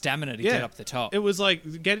enough them- stamina to Yeah. get up the top. It was like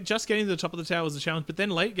just getting to the top of the tower was a challenge, but then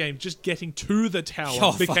late game, just getting to the tower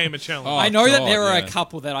Oh, became a challenge. Oh, I know that God, there are yeah. a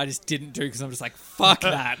couple that I just didn't do because I'm just like, fuck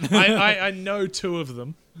that. I know two of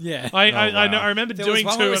them. yeah. I wow. know. I remember There doing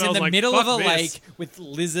was one two, where it was and I in was the like, middle of a "Fuck this." lake with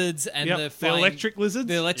lizards and Yep, the the flying, electric lizards.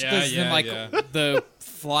 The electric Yeah, lizards yeah, and like yeah. the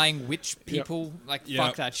flying witch people. Like, Yeah.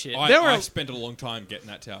 fuck that shit. There were- I spent a long time getting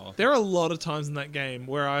that tower. There are a lot of times in that game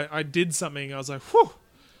where I did something. I was like, whew.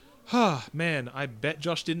 Ah, man, I bet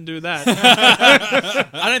Josh didn't do that.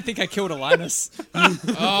 I don't think I killed a Linus.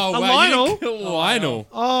 Oh, A wow. Lionel? You didn't kill a Lionel.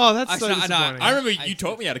 Oh, that's so Actually, I know. disappointing. I remember you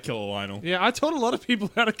taught me how to kill a Lionel. Yeah, I taught a lot of people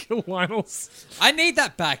how to kill Lionels. I need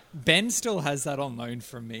that back. Ben still has that on loan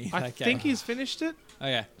from me. I that game. think he's finished it. Oh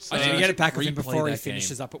yeah. So- I need to I get should it back with him replay before he that game.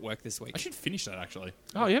 finishes up at work this week. I should finish that, actually.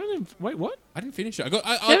 Oh, you haven't even... Wait, what? I didn't finish it. I got.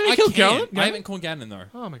 I haven't killed can. Ganon? I haven't called Ganon, though.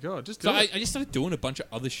 Oh, my God. Just do So I it. just started doing a bunch of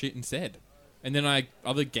other shit instead. And then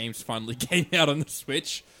other games finally came out on the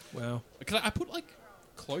Switch. Wow. Because I put like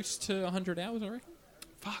close to 100 hours, I reckon.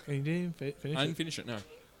 Fuck, and you didn't even finish I it. didn't finish it, no.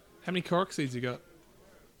 How many Korok seeds you got?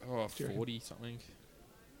 Oh, you reckon? 40 something.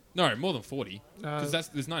 No, more than 40. Because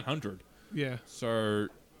there's 900. Yeah. So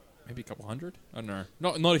maybe a couple hundred. I don't know.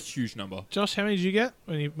 Not a huge number. Josh, how many did you get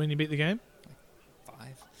when you beat the game? 5.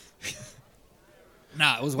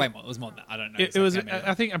 Nah, it was way more. It was more than that. I don't know. It was... exactly how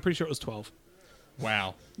many. I think... I'm pretty sure it was 12.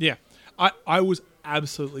 Wow. Yeah. I was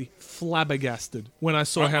absolutely flabbergasted when I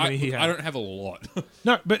saw how many he had. I don't have a lot.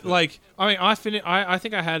 No, but like, I mean, I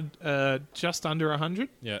think I had just under 100.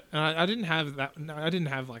 Yeah. And I didn't have that. No, I didn't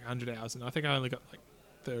have like 100 hours in. I think I only got like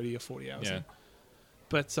 30 or 40 hours Yeah. in.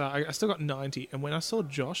 But I still got 90. And when I saw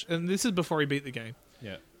Josh, and this is before he beat the game,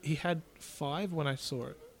 Yeah. he had 5 when I saw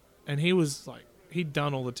it, and he was like, he'd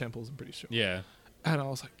done all the temples. I'm pretty sure. Yeah. And I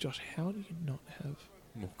was like, Josh, how do you not have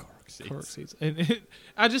More Korok seeds. Korok seeds? And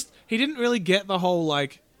he didn't really get the whole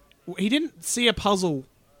like, he didn't see a puzzle.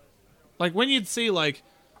 Like when you'd see like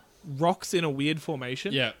rocks in a weird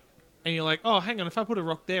formation, Yeah. and you're like, oh, hang on, if I put a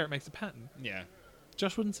rock there, it makes a pattern. Yeah.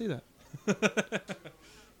 Josh wouldn't see that.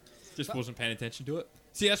 Just wasn't paying attention to it.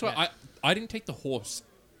 See, that's why I didn't take the horse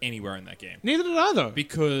anywhere in that game. Neither did I, though.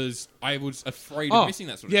 Because I was afraid of missing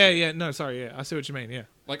that sort of yeah, shit. yeah, no, sorry, yeah, I see what you mean, yeah.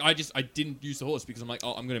 Like, I didn't use the horse because I'm like,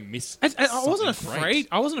 oh, I'm going to miss I wasn't something afraid. great.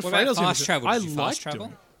 I wasn't What afraid I about was gonna fast do it. travel? I Did you fast liked travel?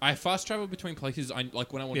 doing it. I fast travel between places.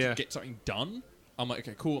 Like when I want Yeah. to get something done, I'm like,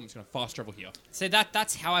 okay, cool. I'm just going to fast travel here. So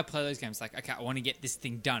that's how I play those games. Like, okay, I want to get this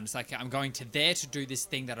thing done. It's like I'm going to there to do this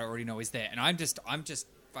thing that I already know is there, and I'm just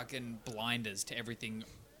fucking blinders to everything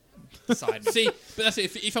beside me. See, but that's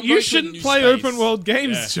it. If I'm You going to a shouldn't new play space- open world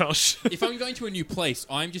games, Yeah. Josh. If I'm going to a new place,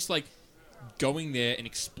 I'm just like going there and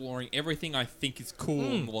exploring everything I think is cool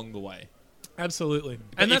along the way. Absolutely.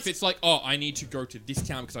 But And if that's it's like, oh, I need to go to this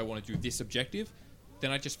town because I want to do this objective,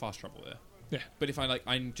 then I just fast travel there. yeah. But if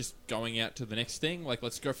I'm just going out to the next thing, like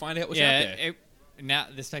let's go find out what's out Yeah, there. now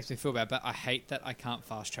this makes me feel bad, but I hate that I can't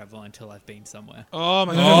fast travel until I've been somewhere. Oh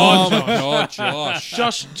my Oh god. my god, Josh!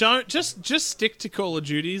 Josh, don't just stick to Call of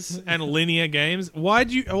Duties and linear games. Why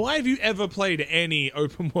have you ever played any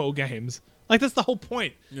open world games? Like that's the whole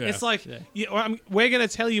point. Yeah. It's like we're going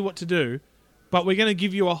to tell you what to do, but we're going to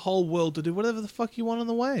give you a whole world to do whatever the fuck you want on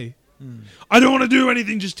the way. I don't want to do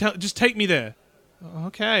anything. Just take me there.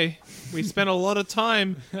 Okay, we spent a lot of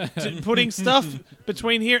time putting stuff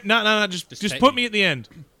between here. No. Just take put me. me at the end.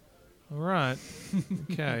 All right.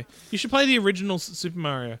 Okay. You should play the original Super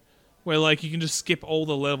Mario, where like you can just skip all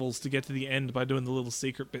the levels to get to the end by doing the little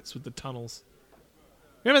secret bits with the tunnels.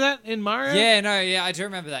 Remember that in Mario? Yeah, I do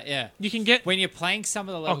remember that. Yeah, You can get. when you're playing some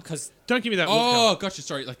of the level, because Don't give me that. look, Oh, Cal. gotcha.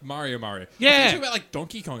 Sorry, like Mario. Yeah. I was talking about like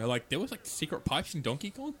Donkey Kong. Like there was like secret pipes in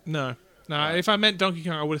Donkey Kong. No. If I meant Donkey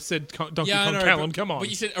Kong, I would have said Donkey I Kong know, Callum. but- Come on. But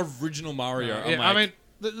you said original Mario. I'm yeah, like, I mean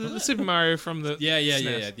the Super Mario from the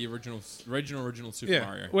SNES. The original Super Yeah,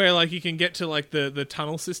 Mario. where like you can get to like the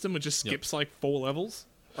tunnel system, which just skips like 4 levels.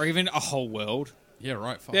 or even a whole world. Yeah,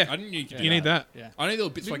 right. Fuck. Yeah. I didn't know you could do You need that. Yeah, I know little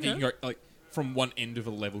bits like you Didn't can go like from one end of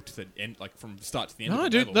a level to the end, like from the start to the end. No,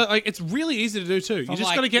 of the dude, level. like it's really easy to do too. You From, just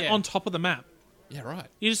like, got to get yeah. on top of the map. Yeah, right.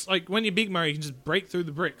 You just like when you're Big Mario, you can just break through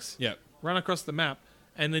the bricks, Yeah. run across the map,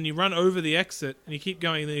 and then you run over the exit, and you keep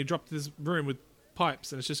going, and then you drop to this room with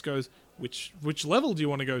pipes, and it just goes, which level do you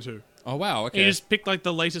want to go to? Oh wow. And Okay. you just pick like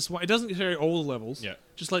the latest one. It doesn't carry all the levels. Yeah.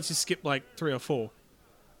 Just lets you skip like 3 or 4.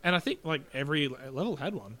 And I think like every level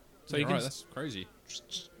had one. So you Yeah, can right, that's crazy.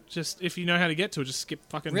 just if you know how to get to it, just skip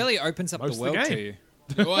fucking. really opens up Most the of the world game. to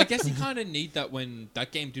you. Well, I guess you kind of need that when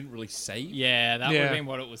that game didn't really save. Yeah, that would Yeah. have been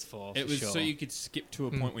what it was for. It was sure. so you could skip to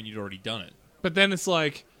a point when you'd already done it. But then it's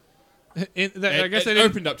like, I guess it they didn't.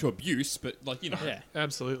 opened up to abuse, but like you know, Yeah.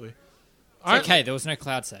 Absolutely. It's okay, there was no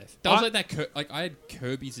cloud save. that was I- like that. Like I had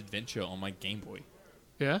Kirby's Adventure on my Game Boy,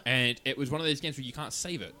 Yeah. and it was one of those games where you can't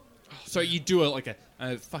save it. So you do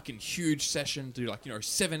a fucking huge session, do like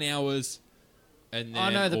 7 hours, and then Oh,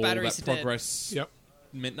 no, the all batteries that are dead. progress Yep.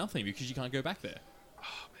 meant nothing because you can't go back there.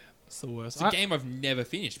 It's the worst. It's a game I've never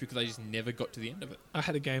finished because I just never got to the end of it. I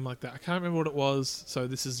had a game like that. I can't remember what it was, so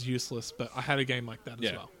this is useless. But I had a game like that as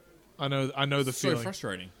Yeah. well. I know the So feeling.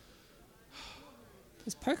 frustrating.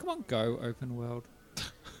 Is Pokemon Go open world?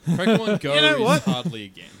 Pokemon Go You know what? is hardly a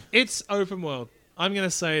game. It's open world. I'm gonna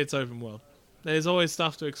say it's open world. There's always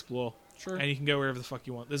stuff to explore. Sure. And you can go wherever the fuck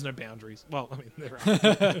you want. There's no boundaries. Well, I mean, there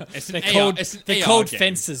are. It's an They're AR, called, it's an they're AR called game.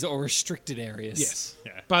 fences or restricted areas. Yes.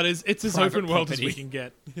 Yeah. But it's as Private open world as we property. can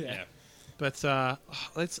get. Yeah. But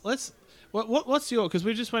let's what's your? Because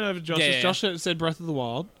we just went over to Josh's. Yeah. Josh said Breath of the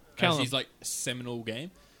Wild. As Callum. his like seminal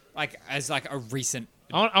game. Like as like a recent.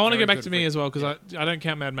 I want to Very get back good to me for- as well because I don't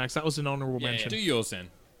count Mad Max. That was an honorable Yeah. mention. Do yours then.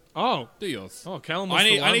 Oh, Do yours. Callum. Was I the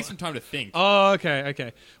need one. some time to think. Oh,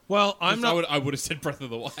 okay. Well, I'm not. I would have said Breath of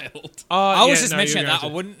the Wild. I was yeah, just no, mentioning you're that. I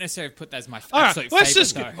going to. wouldn't necessarily put that as my All right, absolute let's favorite.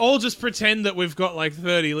 just though. all just pretend that we've got like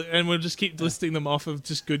 30, and we'll just keep listing them off of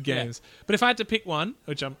just good games. But if I had to pick one,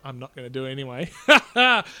 which I'm not going to do anyway,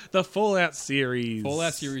 the Fallout series.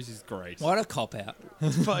 Fallout series is great. What a cop out.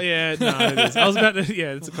 Yeah, no, it is. I was about to.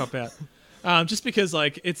 Yeah, it's a cop out. Just because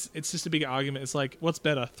like it's just a big argument. It's like what's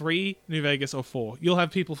better, 3 New Vegas or 4? You'll have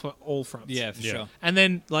people for all fronts. Yeah, for Yeah. sure. And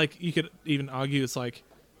then like you could even argue it's like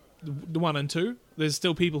the 1 and 2. There's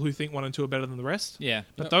still people who think 1 and 2 are better than the rest. Yeah.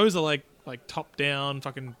 But those are like top down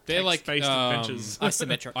fucking They're like, text-based adventures.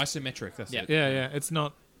 Isometric. Isometric. That's Yeah. it. Yeah. It's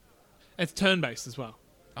not. It's turn based as well.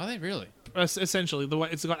 Are they really? Essentially, the way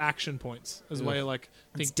it's got action points as a way of like.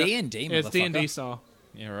 It's think D&D, Yeah, it's D&D motherfucker. style.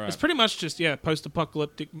 Yeah, right. It's pretty much just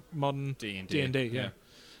post-apocalyptic modern D&D. D&D. Yeah.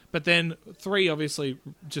 But then 3 obviously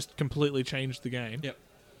just completely changed the game. Yep.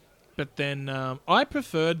 But then I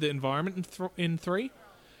preferred the environment in 3,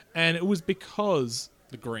 and it was because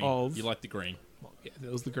The green. Of- You like the green. well, yeah,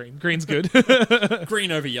 it was the green. Green's good.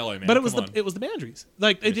 Green over yellow, man. But it was Come on. the boundaries.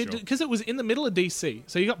 Like it Yeah, did sure. because it was in the middle of DC,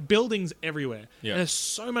 so you got buildings everywhere. Yeah. And there's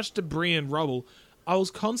so much debris and rubble. I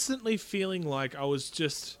was constantly feeling like I was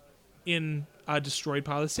just in a destroyed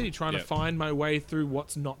part of the city, trying to Yep. find my way through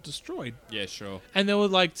what's not destroyed. Yeah, sure. And there were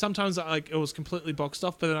like sometimes like it was completely boxed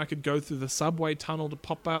off, but then I could go through the subway tunnel to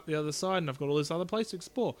pop out the other side, and I've got all this other place to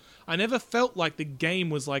explore. I never felt like the game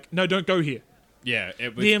was like, no, don't go here. Yeah,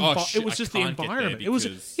 it was. The oh, shit, it was I just the can't get there environment. It was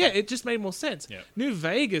because- yeah, it just made more sense. Yeah. New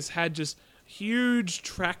Vegas had just huge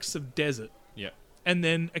tracts of desert, Yeah. and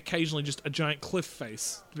then occasionally just a giant cliff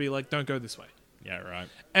face to be like, don't go this way. Yeah, right.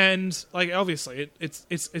 And like obviously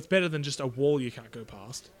it's better than just a wall you can't go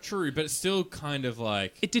past. True, but it's still kind of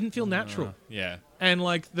like... It didn't feel natural. yeah. And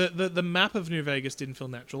like the map of New Vegas didn't feel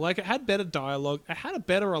natural. Like it had better dialogue, it had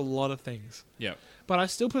a lot of things. Yeah. But I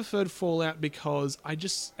still preferred Fallout because I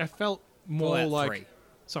felt more Fallout like 3.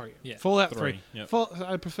 Sorry, Yeah. Fallout 3, 3. yep.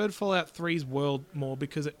 I preferred Fallout 3's world more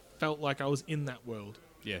because it felt like I was in that world.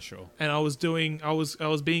 Yeah, sure. And I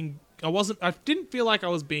didn't feel like I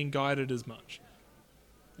was being guided as much.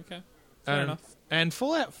 Okay. Fair enough. And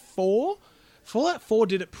Fallout 4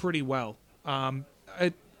 did it pretty well.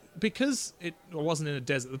 Because it wasn't in a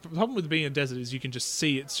desert. The problem with being in a desert is you can just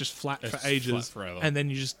see it's just flat It's for ages, flat forever. and then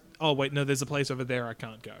you just, oh wait, no, there's a place over there I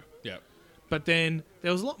can't go. Yeah. But then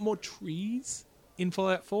there was a lot more trees in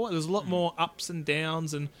Fallout 4. There was a lot more ups and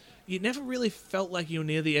downs, and you never really felt like you were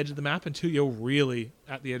near the edge of the map until you're really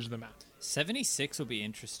at the edge of the map. 76 will be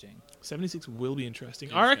interesting. 76 will be interesting.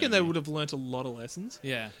 It's I reckon gonna they be. would have learnt a lot of lessons.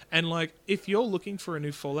 Yeah. And like, if you're looking for a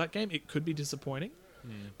new Fallout game, it could be disappointing.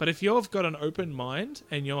 But if you've got an open mind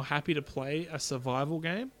and you're happy to play a survival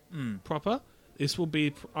game proper, this will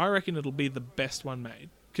be. I reckon it'll be the best one made.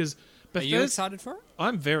 Because Are you excited for it?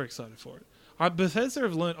 I'm very excited for it. Bethesda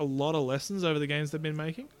have learnt a lot of lessons over the games they've been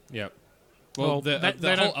making. Yeah. Well, Well, the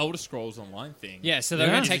they whole don't- Elder Scrolls Online thing. Yeah, so they're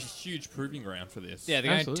Yeah. going is to a take huge proving ground for this. they're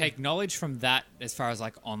going to Absolutely. take knowledge from that as far as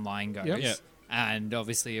like online goes. Yep. Yeah. And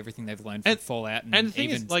obviously everything they've learned from And- Fallout And the thing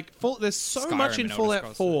even is, like, there's so Skyrim much in and Elder Fallout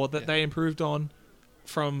Scrolls 4 3, that yeah. they improved on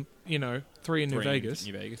from 3 in New Vegas.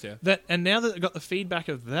 New Vegas, yeah. And now that they've got the feedback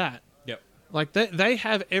of that, Yep. like they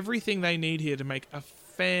have everything they need here to make a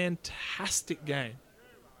fantastic game,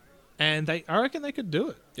 and I reckon they could do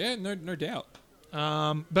it. Yeah, no doubt.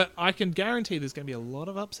 But I can guarantee there's going to be a lot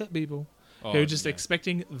of upset people Oh, who are just yeah.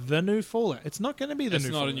 expecting the new Fallout. It's not going to be the It's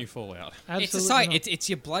new. not Fallout. a new Fallout. Absolutely it's a side. not. It's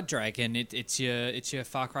your Blood Dragon. It's your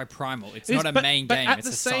Far Cry Primal. It's It is, not a but- main but game. At It's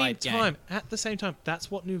the a same side time, game. at the same time, that's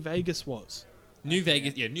what New Vegas was. New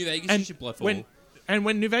Vegas, yeah, New Vegas And is your Bloodfall.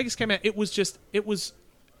 when New Vegas came out, it was just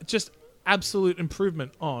absolute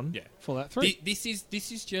improvement on Yeah. Fallout 3. This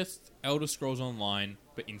is just Elder Scrolls Online,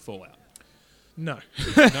 but in Fallout. No.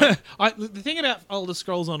 No? The thing about Elder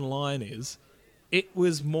Scrolls Online is it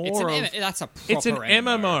was more It's of that's a proper it's an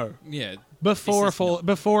MMO Yeah. before This is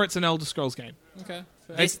before it's an Elder Scrolls game. Okay.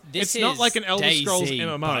 fair. It's not like an Elder Scrolls DayZ,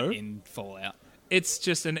 MMO. but in Fallout. It's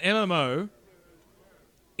just an MMO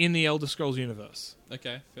in the Elder Scrolls universe.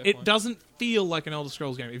 Okay. Fair It point. doesn't feel like an Elder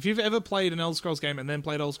Scrolls game. If you've ever played an Elder Scrolls game and then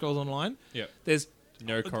played Elder Scrolls Online, Yep. there's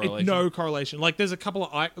No correlation. no correlation. Like there's a couple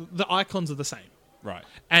of the icons are the same. Right.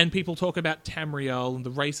 And people talk about Tamriel and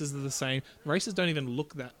the races are the same. The races don't even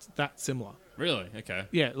look that similar. Really? Okay.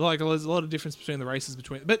 Yeah, like there's a lot of difference between the races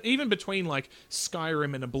but even between like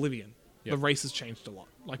Skyrim and Oblivion, Yep. the races changed a lot.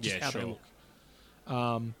 Like just Yeah, how sure. they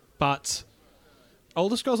look. But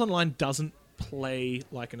Elder Scrolls Online doesn't play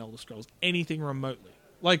like an Elder Scrolls anything remotely.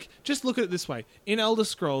 Like just look at it this way: in Elder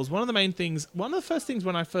Scrolls, one of the first things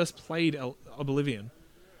when I first played Oblivion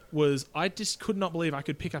was I just could not believe I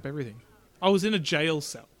could pick up everything. I was in a jail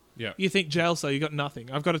cell. Yeah. You think jail cell, you got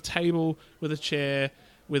nothing. I've got a table with a chair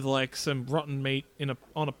with like some rotten meat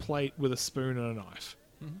on a plate with a spoon and a knife.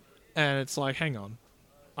 Mm-hmm. And it's like, hang on.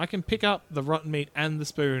 I can pick up the rotten meat and the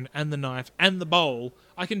spoon and the knife and the bowl.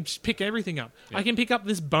 I can just pick everything up. Yeah. I can pick up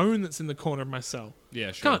this bone that's in the corner of my cell.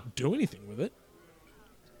 Yeah, sure. Can't do anything with it.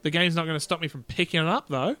 The game's not going to stop me from picking it up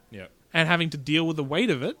though Yeah. and having to deal with the weight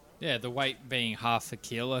of it. Yeah, the weight being half a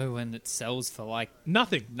kilo and it sells for like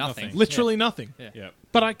Nothing. nothing. Literally nothing. Yeah. Yeah.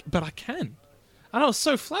 But I can, and I was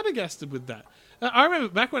so flabbergasted with that. I remember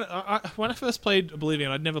back when I first played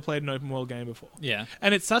Oblivion, I'd never played an open world game before. Yeah.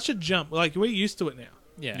 And it's such a jump. Like we're used to it now,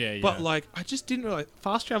 Yeah. Yeah. but like I just didn't realize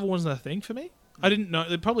fast travel wasn't a thing for me. I didn't know.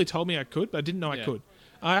 They probably told me I could, but I didn't know I Yeah. could.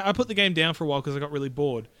 I put the game down for a while because I got really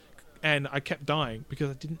bored, and I kept dying because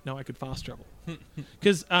I didn't know I could fast travel.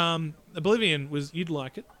 Because Oblivion you'd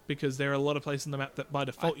like it because there are a lot of places in the map that by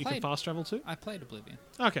default you can played- fast travel to. I played Oblivion.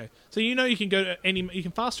 Okay, so you know you can go to you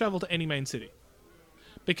can fast travel to any main city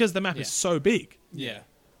because the map Yeah. is so big. Yeah.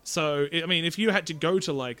 So I mean, if you had to go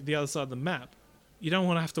to like the other side of the map, you don't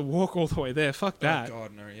want to have to walk all the way there. Fuck that. Oh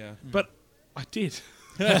God, no. Yeah. But I did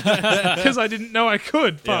because I didn't know I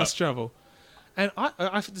could fast travel, and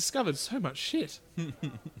I've discovered so much shit.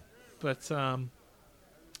 But oh.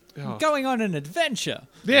 Going on an adventure.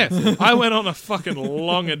 Yeah, I went on a fucking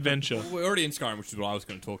long adventure. We're already in Skyrim, which is what I was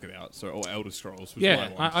going to talk about. So, or Elder Scrolls. Was Yeah,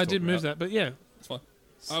 what wanted to I talk did move about. that, but yeah, That's fine.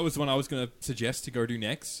 I was the one I was going to suggest to go do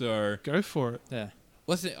next. So, go for it. Yeah.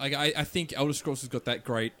 listen, I think Elder Scrolls has got that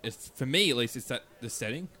great. For me, at least, it's that the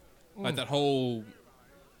setting. Like that whole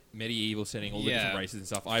medieval setting, all the Yeah. different races and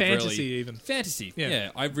stuff. Fantasy even. Fantasy. Yeah.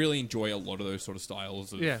 Yeah. I really enjoy a lot of those sort of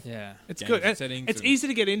styles. Of Yeah. Yeah. It's games good. and And settings it's and- easy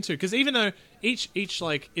to get into because even though each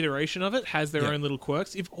like iteration of it has their Yeah. own little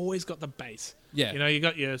quirks, you've always got the base. Yeah. You know, you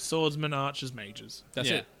got your swordsmen, archers, mages. That's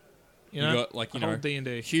Yeah. it. You You know, got, like, the you know, whole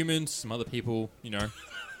D&D. Humans, some other people, you know.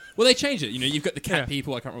 Well, they changed it. You know, you've got the cat Yeah.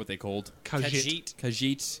 people. I can't remember what they're called. Khajiit.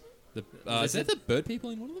 Khajiit. The, is Lizard? that the bird people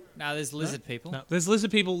in one of them? Now there's lizard people. No, there's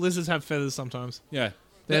lizard people. Lizards have feathers sometimes. Yeah.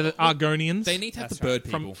 They're the Argonians They need to have That's the bird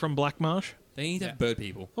from people. from Black Marsh. They need to have Yeah. bird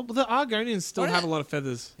people. Oh, but the Argonians still What have are- a lot of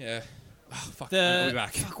feathers. Yeah. Oh, fuck. The- I'll be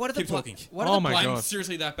back. fuck, what are the Keep bla- talking. what are Oh the my black- God. I'm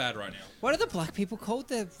seriously that bad right now. What are the black people called?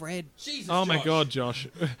 They're red. Jesus. Oh my Josh. God, Josh.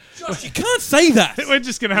 Josh, you can't say that. We're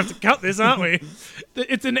just gonna have to cut this, aren't we?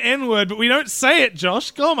 It's an N word, but we don't say it,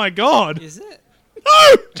 Josh. Oh my God. Is it?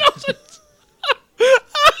 No, Josh.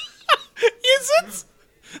 Is it?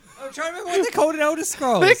 I'm trying to remember what they're called in Elder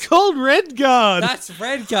Scrolls. They're called Redguard. That's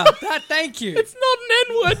Redguard. Thank you. It's not an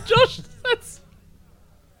N word, Josh.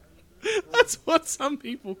 That's what some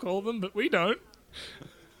people call them, but we don't.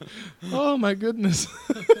 Oh my goodness.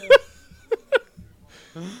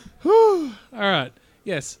 Whew. All right.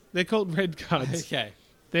 Yes, they're called Redguards. Okay.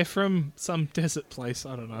 They're from some desert place.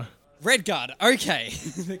 I don't know. Redguard. Okay.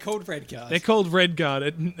 They're called Redguard. They're called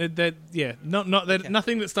Redguard. Yeah,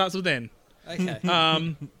 nothing that starts with N. Okay.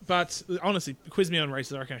 But honestly, quiz me on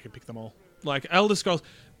races. I reckon I could pick them all. Like Elder Scrolls,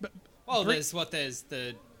 well, there's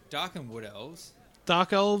the Dark and Wood Elves.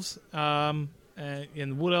 Dark Elves, and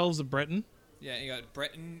Wood Elves are Breton. Yeah, you got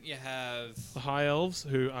Breton. You have The High Elves,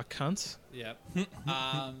 who are cunts. yep.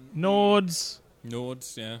 Nords,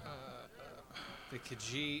 Nords, yeah. The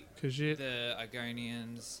Khajiit, Khajiit. the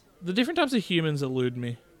Argonians. The different types of humans elude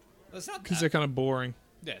me Well, it's not because that. they're kind of boring.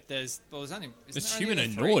 Yeah, there's only. It's human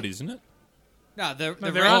and Nord, isn't it? No, the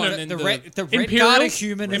there are red, no- the red Imperial? Redguard are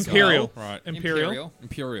human as Imperial. well. Right. Imperial.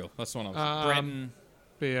 Imperial. That's the one I was. Breton,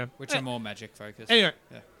 But yeah. which are more magic focused. Anyway,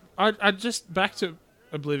 Yeah. I just back to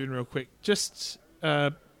Oblivion real quick. Just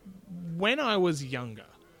when I was younger,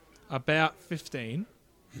 about 15,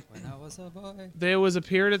 When I was a boy. there was a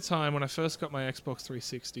period of time when I first got my Xbox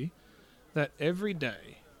 360 that every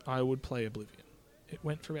day I would play Oblivion. It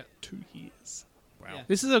went for about 2 years. wow. Yeah.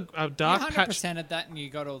 This is a dark You patch. 100% of that, and you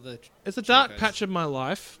got all the. It's a dark Triggers. patch of my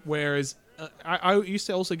life. Whereas I used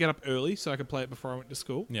to also get up early so I could play it before I went to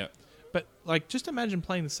school. Yeah. But like, just imagine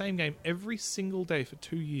playing the same game every single day for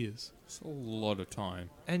 2 years. It's a lot of time.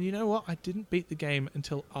 And you know what? I didn't beat the game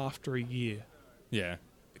until after a year Yeah.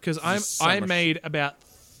 because There's so I much- made about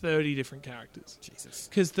 30 different characters. Jesus.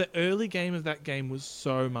 Because the early game of that game was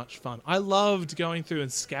so much fun. I loved going through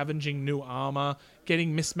and scavenging new armor,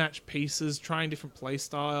 getting mismatched pieces, trying different play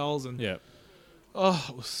styles, and Yeah. oh,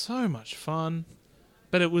 it was so much fun.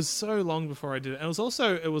 But it was so long before I did it. And it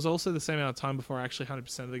was also the same amount of time before I actually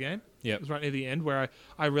 100% of the game. Yep. It was right near the end where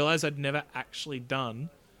I realized I'd never actually done.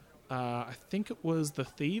 I think it was the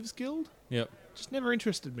Thieves Guild. Yep. Just never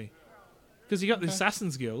interested me. Because you got the Okay.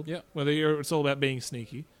 Assassin's Guild, Yep. whether it's all about being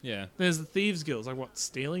sneaky. Yeah. There's the Thieves Guilds, like what,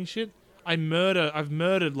 stealing shit? I've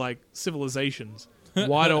murdered like civilizations.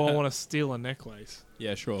 Why do I want to steal a necklace?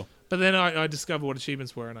 Yeah, sure. But then I discovered what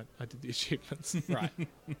achievements were, and I did the achievements. Right.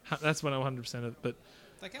 That's when I 100% of it. But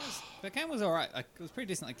That game was alright. Like, it was pretty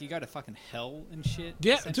decent. Like, you go to fucking hell and shit.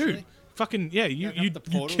 yeah, essentially. dude, fucking yeah, you Open up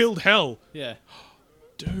the you portals. killed hell, Yeah.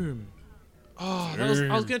 Doom. Oh, I was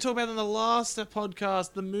going to talk about in the last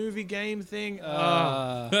podcast, the movie game thing.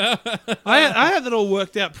 I had that all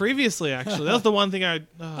worked out previously. Actually, that was the one thing I.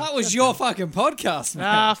 That was your fucking podcast,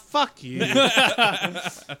 man. Fuck you.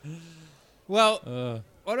 Well,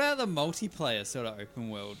 what about the multiplayer sort of open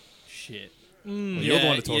world shit? Well, you're the Yeah,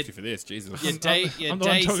 one to talk you- to for this, Jesus. Your I'm the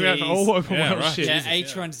one talking about the all open Yeah, world right. shit. your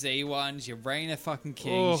Jesus, yeah. H1Z ones, your Reign of fucking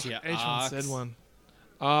Oh, Kings, your H1 said Arcs. one.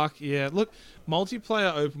 Arc, yeah. Look,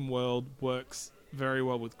 multiplayer open world works very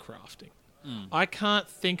well with crafting. I can't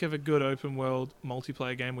think of a good open world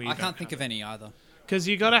multiplayer game where you I can't think of any either. because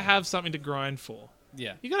you got to have something to grind for.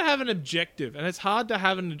 Yeah. You got to have an objective, and it's hard to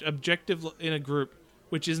have an objective in a group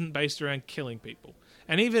which isn't based around killing people.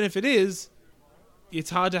 And even if it is, it's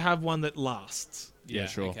hard to have one that lasts Yeah,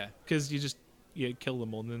 sure. Okay. because you kill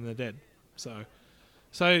them all and then they're dead. So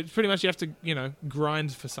pretty much you have to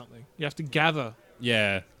grind for something. You have to gather.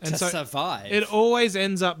 Yeah. And to so survive. it always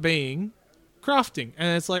ends up being crafting.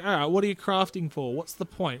 And it's like, all right, what are you crafting for? What's the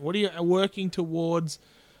point? What are you working towards?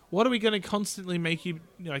 What are we going to constantly make you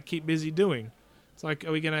keep busy doing? It's like,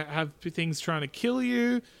 are we going to have things trying to kill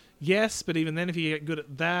you? Yes, but even then, if you get good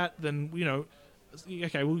at that, then,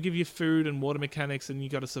 okay, we'll give you food and water mechanics and you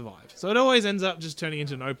got to survive. So it always ends up just turning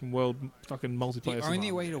into an open world fucking multiplayer the only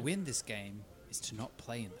survival. way to win this game is to not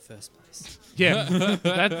play in the first place. Yeah,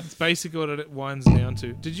 that's basically what it winds down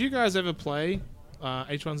to. Did you guys ever play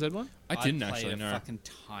H1Z1? I didn't played actually a know. fucking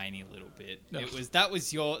tiny little bit. No. That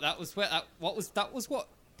was what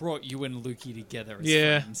brought you and Lukey together as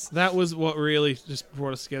Yeah, friends. that was what really just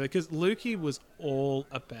brought us together because Lukey was all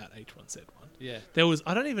about H1Z1. Yeah. There was,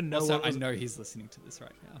 I don't even know Also, what I was, know he's listening to this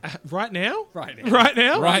right now. right now? Right now. Right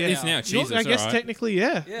now? Right Yeah. this now, Well, Jesus. I guess alright. technically,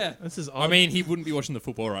 yeah. Yeah. This is odd. I mean, he wouldn't be watching the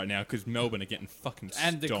football right now because Melbourne are getting fucking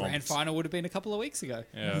And the stomped. grand final would have been a couple of weeks ago.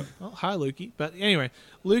 Yeah. well, hi, Lukey. But anyway,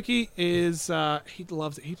 Lukey is, he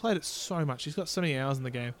loves it. He played it so much. He's got so many hours in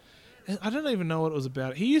the game. And I don't even know what it was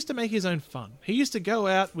about. He used to make his own fun. He used to go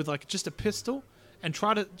out with like just a pistol and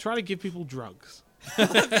try to give people drugs.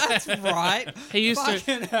 That's right. He used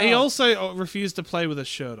Fucking to. hell. He also refused to play with a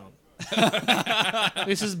shirt on.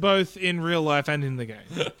 This is both in real life and in the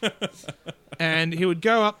game. And he would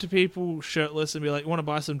go up to people shirtless and be like, "Want to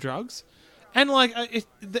buy some drugs?" And like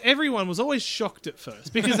everyone was always shocked at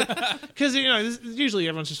first because you know usually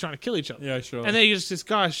everyone's just trying to kill each other. Yeah, sure. And then you just this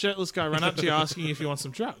guy, shirtless guy, run up to you asking you if you want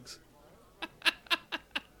some drugs.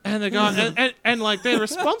 And the guy and like their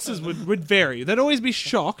responses would vary. They'd always be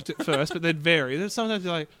shocked at first, but they'd vary. They'd sometimes be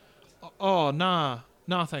like, "Oh, nah,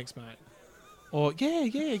 thanks, mate," or "Yeah,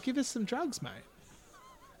 give us some drugs, mate."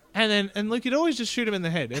 And Luke would always just shoot him in the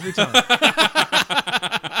head every time.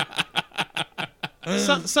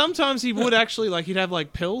 Sometimes he would actually like he'd have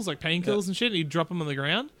like pills, like painkillers and shit, and he'd drop them on the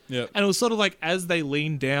ground. Yeah. And it was sort of like as they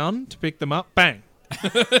leaned down to pick them up, bang.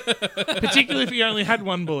 Particularly if he only had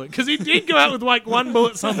one bullet, because he did go out with like one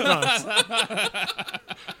bullet sometimes.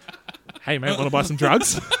 Hey mate, want to buy some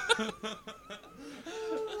drugs?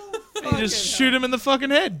 You just shoot him in the fucking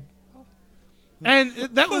head. And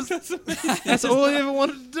that's all he ever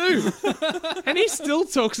wanted to do. And he still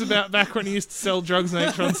talks about back when he used to sell drugs in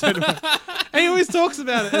H1Z1. And he always talks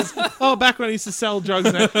about it as, oh, back when he used to sell drugs.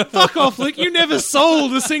 Fuck off, Luke. You never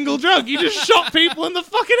sold a single drug. You just shot people in the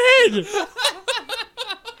fucking head.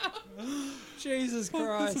 Jesus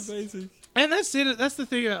Christ. amazing. And that's it. That's the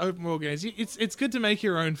thing about open world games. It's good to make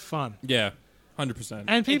your own fun. Yeah, 100%.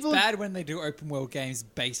 And people, It's bad when they do open world games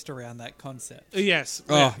based around that concept. yes.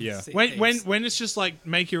 Oh, yeah. See When things. when it's just like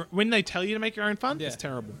when they tell you to make your own fun, Yeah. it's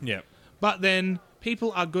terrible. Yeah. But then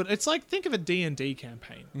people are good. It's like think of a D&D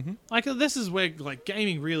campaign. Mm-hmm. Like this is where like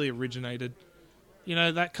gaming really originated. You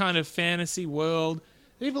know, that kind of fantasy world.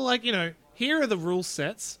 People like, you know, here are the rule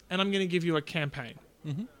sets and I'm going to give you a campaign.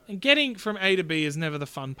 Mm-hmm. And getting from A to B is never the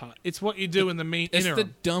fun part. It's what you do in the It's interim.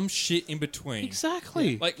 the dumb shit in between.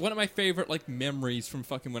 Exactly. Like, one of my favorite, like, memories from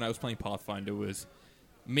fucking when I was playing Pathfinder was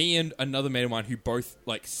me and another mate of mine who both,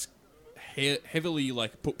 like, heavily,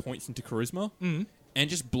 like, put points into charisma and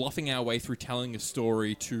just bluffing our way through telling a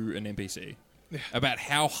story to an NPC about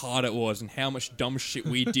how hard it was and how much dumb shit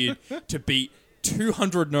we did to beat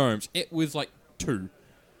 200 gnomes. It was, like, 2.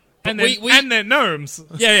 and we- and they're gnomes.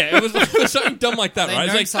 Yeah, it was something dumb like that, They right?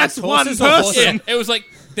 It's know like, sized that's one horses or person. horses? yeah, it was like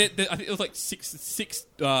I think it was like six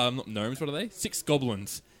not gnomes. What are they? 6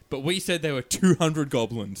 goblins. But we said there were 200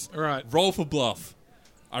 goblins. Right. Roll for bluff.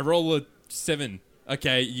 I roll a 7.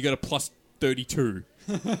 Okay, you got a plus 32.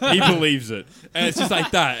 He believes it, and it's just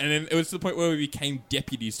like that. And then it was to the point where we became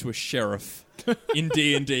deputies to a sheriff in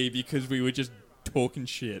D&D because we were just talking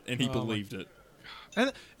shit, and he believed it.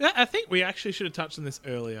 And I think we actually should have touched on this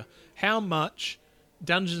earlier. How much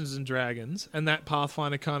Dungeons and Dragons and that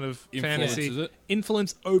Pathfinder kind of Influences fantasy it?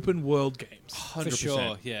 influence open world games. 100%. For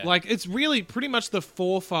sure, yeah. Like it's really pretty much the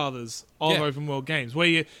forefathers of Yeah. open world games,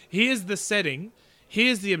 where here's the setting,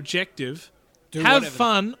 here's the objective, Do have whatever.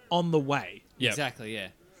 fun on the way. Yeah. Exactly, yeah.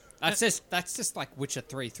 That's just like Witcher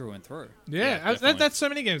 3 through and through. Yeah, definitely. that's so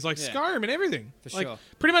many games like Yeah. Skyrim and everything. For Like, sure.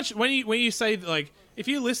 pretty much when you say like if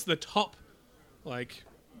you list the top like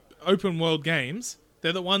open world games,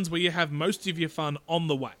 they're the ones where you have most of your fun on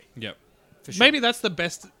the way. Yep. For sure. Maybe that's the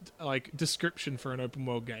best like description for an open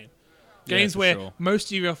world game. Yeah, Games for where sure. most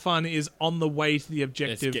of your fun is on the way to the It's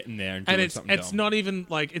objective, getting there and doing and something it's dumb. not even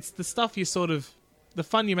like it's the stuff you sort of the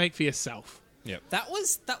fun you make for yourself. Yep. That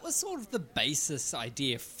was sort of the basis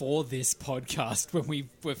idea for this podcast when we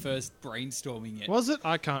were first brainstorming it. Was it?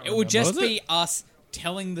 I can't. It would remember. just be us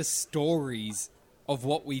telling the stories of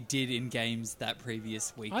what we did in games that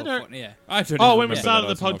previous week. I or don't- yeah. I don't Oh, even when we remember started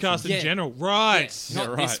that the as an podcast option. in Yeah. general, right? Yeah, not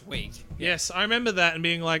right. this week. Yes, I remember that and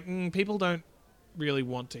being like, people don't really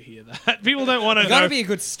want to hear that. People don't want to You know. gotta be a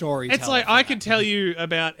good storyteller. It's like for I that. could tell you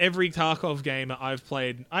about every Tarkov game that I've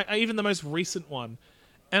played, even the most recent one,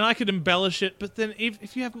 and I could embellish it. But then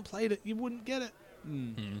if you haven't played it, you wouldn't get it,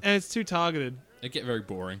 and it's too targeted. It get very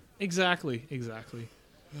boring. Exactly.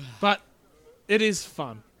 But it is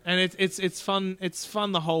fun. and it's fun. It's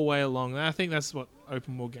fun the whole way along. And I think that's what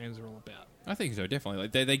open world games are all about. I think so, definitely.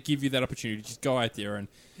 Like they give you that opportunity to just go out there and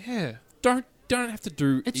Yeah, don't have to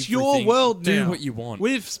do. it's everything. your world now. Do what you want.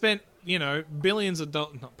 We've spent billions of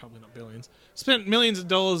dollars, probably not billions, spent millions of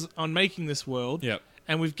dollars on making this world. Yep.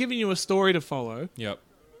 And we've given you a story to follow. Yep.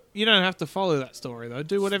 You don't have to follow that story though.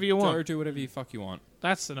 Do whatever you want. Go do whatever you fuck you want.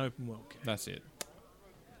 That's an open world game. That's it.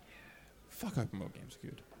 Fuck open world games are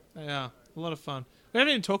good. They are a lot of fun. We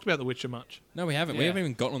haven't even talked about The Witcher much. No, we haven't. We Yeah. haven't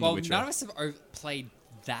even gotten on Well, The Witcher. none of us have played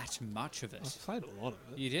that much of it. I've played a lot of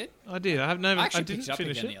it. You did? I did. I I didn't picked it up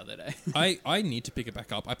finish again it. the other day. I need to pick it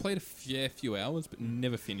back up. I played a few hours, but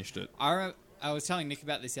never finished it. I was telling Nick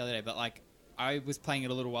about this the other day, but like I was playing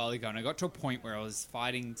it a little while ago, and I got to a point where I was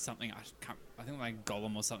fighting something. I think like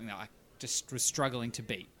golem or something that I just was struggling to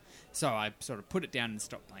beat. So I sort of put it down and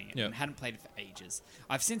stopped playing it, Yep. and hadn't played it for ages.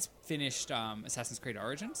 I've since finished Assassin's Creed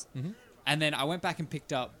Origins, and then I went back and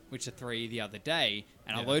picked up Witcher 3 the other day,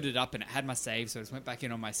 and I Yeah. loaded it up, and it had my save, so I just went back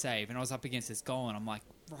in on my save, and I was up against this goal, and I'm like,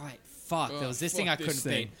 right, fuck, there was this thing I couldn't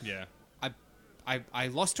beat. Yeah. I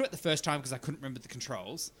lost to it the first time because I couldn't remember the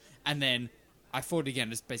controls, and then I fought it again,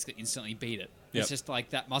 just basically instantly beat it. Yep. It's just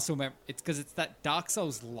like that muscle memory. It's because it's that Dark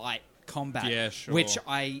Souls light combat, Yeah, sure. which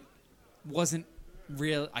I wasn't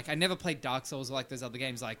real. Like I never played Dark Souls like those other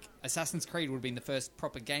games. Like Assassin's Creed would have been the first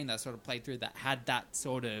proper game that I sort of played through that had that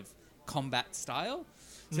sort of combat style.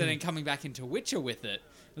 So then coming back into Witcher with it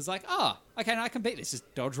was like, okay, now I can beat this.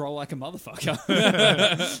 Just dodge roll like a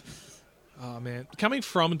motherfucker. Oh man, coming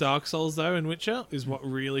from Dark Souls though in Witcher is what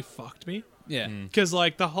really fucked me. yeah. Because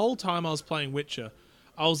like the whole time I was playing Witcher,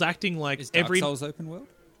 I was acting like Is Dark every. Souls open world?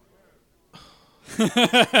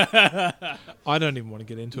 I don't even want to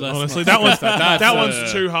get into it. Let's Honestly, not- that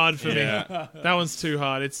one's too hard for Yeah. me. That one's too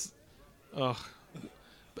hard. It's,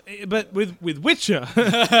 but with Witcher,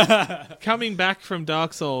 coming back from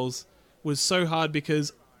Dark Souls was so hard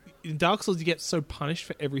because in Dark Souls you get so punished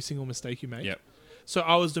for every single mistake you make. Yep. So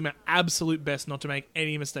I was doing my absolute best not to make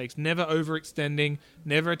any mistakes, never overextending,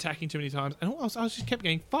 never attacking too many times, and I just kept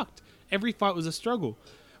getting fucked. Every fight was a struggle.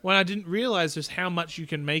 When I didn't realize just how much you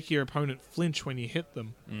can make your opponent flinch when you hit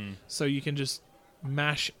them. So you can just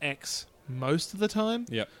mash X most of the time.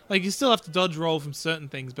 Yep. Like you still have to dodge roll from certain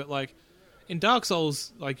things, but like in Dark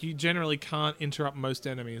Souls, like you generally can't interrupt most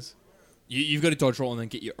enemies. You've got to dodge roll and then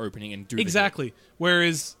get your opening and do the Exactly.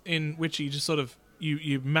 Whereas in Witcher, you just sort of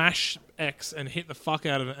you mash X and hit the fuck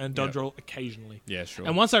out of it and dodge Yep. roll occasionally. Yeah, sure.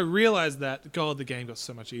 And once I realized that, God, the game got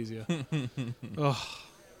so much easier.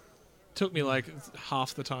 Took me like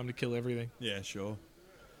half the time to kill everything. Yeah, sure.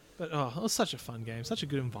 But it was such a fun game, such a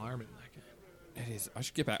good environment in that game. It is. I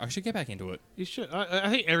should get back into it. You should. I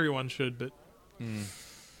think everyone should, but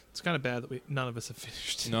it's kind of bad that none of us have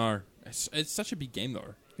finished. No, it's such a big game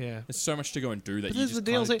though. Yeah. There's so much to go and do that But you there's just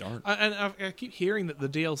the kind DLC, of don't. and I keep hearing that the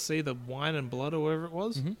DLC, the Wine and Blood or whatever it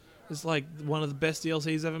was, is like one of the best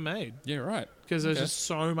DLCs ever made Yeah, right. because there's Okay. just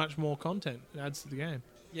so much more content it adds to the game.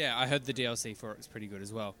 Yeah, I heard the DLC for it was pretty good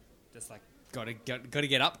as well. Just like got to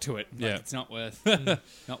get up to it. Like, Yeah. it's not worth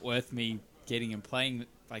not worth me getting and playing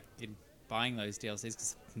like buying those DLCs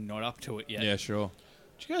because I'm not up to it yet. Yeah, sure.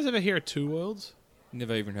 Did you guys ever hear of Two Worlds?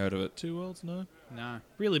 Never even heard of it. Two Worlds? No. No.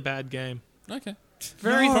 Really bad game. Okay.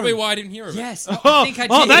 Very No. Probably why I didn't hear of it. Yes, I think I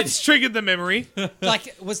did. Oh, that's triggered the memory.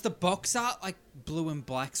 Like, was the box art like blue and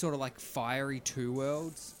black, sort of like fiery Two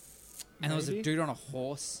Worlds? And there was a Maybe. dude on a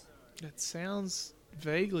horse. That sounds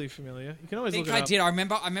vaguely familiar. You can always I think look it I up. did. I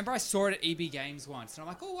remember I saw it at EB Games once, and I'm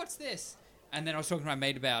like, oh, what's this? And then I was talking to my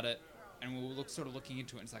mate about it, and we were sort of looking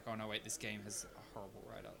into it, and it's like, oh no, wait, this game has a horrible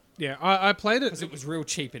write-up. Yeah, I played it. Because it was real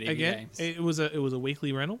cheap at EB Again, Games. it was a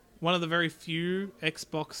weekly rental. One of the very few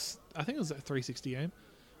Xbox, I think it was a 360 game.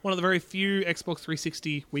 One of the very few Xbox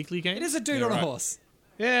 360 weekly games. It is a dude Yeah, on a right. horse.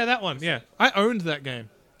 Yeah, that one. Yeah, I owned that game.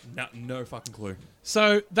 No fucking clue.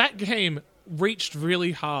 So that game reached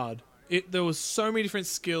really hard. There was so many different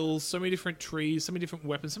skills, so many different trees, so many different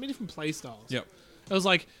weapons, so many different play styles. Yep. It was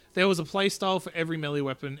like there was a play style for every melee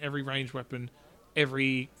weapon, every ranged weapon,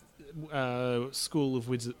 every school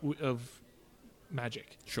of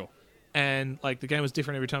magic. Sure. And like the game was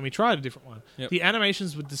different every time you tried a different one. Yep. The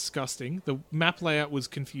animations were disgusting. The map layout was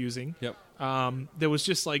confusing. Yep. There was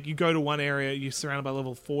just like you go to one area, you're surrounded by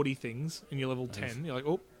level 40 things, and you're level 10. You're like,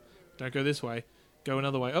 oh, don't go this way. Go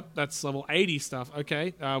another way. Oh, that's level 80 stuff.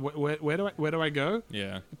 Okay, where do I go?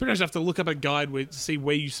 Yeah. You pretty much have to look up a guide to see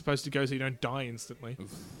where you're supposed to go so you don't die instantly.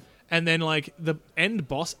 And then like the end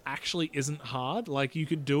boss actually isn't hard. Like you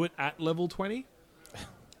could do it at level 20.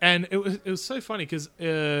 And it was so funny because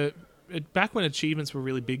back when achievements were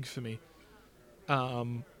really big for me,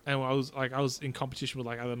 and and I was in competition with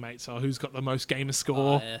like other mates. So who's got the most gamer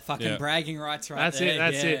score? Fucking Yeah. bragging rights right That's there. it.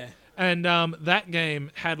 That's yeah. it. And that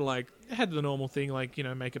game had the normal thing, like, you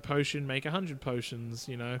know, make a potion, make 100 potions,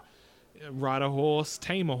 you know, ride a horse,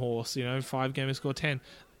 tame a horse, you know, 5 gamer score 10.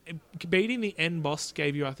 Beating the end boss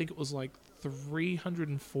gave you, I think it was like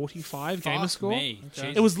 345 gamer Fuck score. me.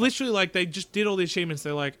 Jesus. It was literally like they just did all the achievements.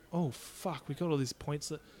 They're like, oh fuck, we got all these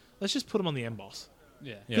points. Let's just put them on the end boss.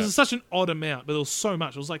 Yeah. Because it's such an odd amount, but it was so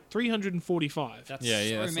much. It was like 345. That's Yeah,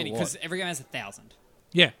 so that's a many lot. because every game has 1,000.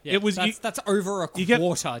 Yeah, Yeah, it was. That's over a you get-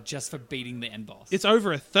 quarter just for beating the end boss. It's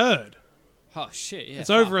over a third. Oh shit! Yeah, It's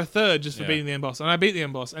over a third just for Yeah. beating the end boss, and I beat the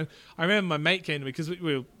end boss. And I remember my mate came to me because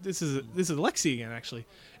this is Lexi again. Actually,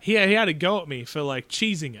 he had to go at me for like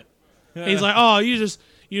cheesing it. He's like, "Oh, you just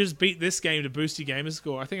beat this game to boost your gamer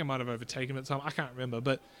score." I think I might have overtaken him at the time. I can't remember,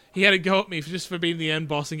 but he had to go at me for beating the end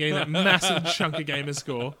boss and getting that massive chunk of gamer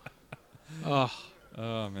score. Oh,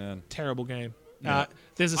 man. terrible game. Yeah.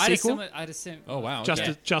 There's a I'd sequel, assume. Oh wow. just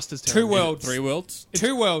okay. as, just as Two terrible. Worlds. 3 worlds.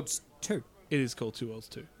 2 Worlds 2. It is called Two Worlds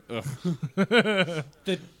 2. Ugh.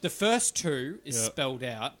 The first 2 is Yeah. spelled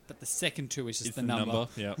out, but the second 2 is just It's the number.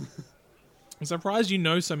 Yeah. I'm surprised you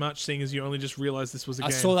know so much, seeing as you only just realized this was a I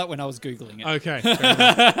game. saw that when I was googling it. Okay. Fair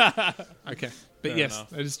enough. Okay. But Fair yes,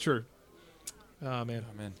 enough. it is true. Oh, man.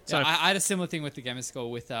 Oh man. So, Yeah, I had a similar thing with the gamer score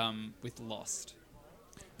with Lost.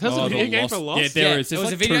 that's Oh, a video the game Lost- for Lost? Yeah, there is. It There's was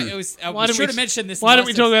like a video. 2. It was. Why We didn't should we- have mentioned this. Why in didn't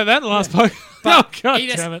we talk about that in the last podcast? But Oh, God he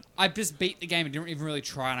just- damn it. I just beat the game and didn't even really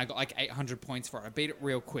try, and I got like 800 points for it. I beat it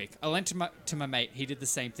real quick. I went to my mate. He did the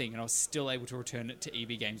same thing, and I was still able to return it to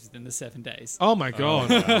EB Games within the 7 days. Oh, my God.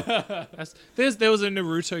 wow. There was a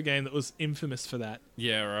Naruto game that was infamous for that.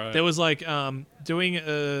 Yeah, right. There was like doing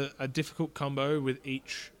a difficult combo with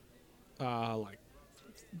each like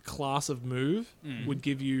class of move would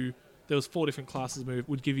give you. There was 4 different classes of move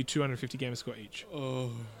would give you 250 gamer score each.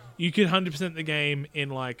 Oh, You could 100% the game in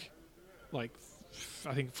like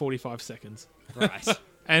I think 45 seconds. right.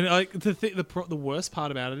 And like the worst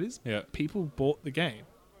part about it is Yeah. people bought the game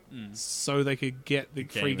so they could get the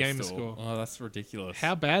free gamer score. Oh, that's ridiculous.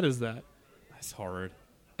 How bad is that? That's horrid.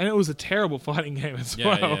 And it was a terrible fighting game as Yeah,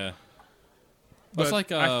 well. yeah. But It's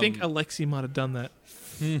like, I think Alexi might have done that.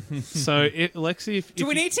 So Alexi, if Do we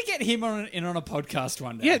you- need to get him on a podcast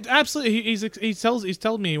one day? Yeah, absolutely. He's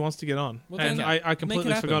told me he wants to get on, Well, and then I make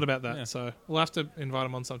completely it happen. forgot about that. Yeah. So we'll have to invite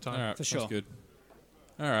him on sometime. All right, For that's sure. good.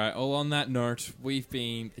 All right. Well, on that note, we've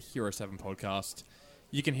been the Hero 7 podcast.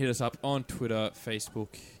 You can hit us up on Twitter,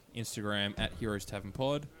 Facebook, Instagram at Heroes Tavern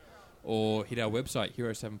Pod, or hit our website,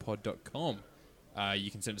 hero7pod.com.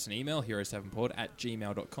 You can send us an email,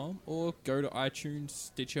 hero7pod@gmail.com, or go to iTunes,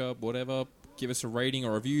 Stitcher, whatever. Give us a rating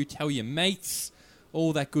or review. Tell your mates.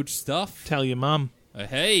 All that good stuff. Tell your mum.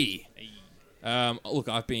 Hey. Look,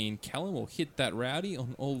 I've been Callum, or Hit That Rowdy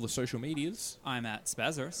on all the social medias. I'm at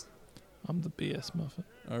Spazarus. I'm the BS muffin.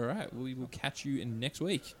 All right. We will catch you in next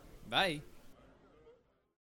week. Bye.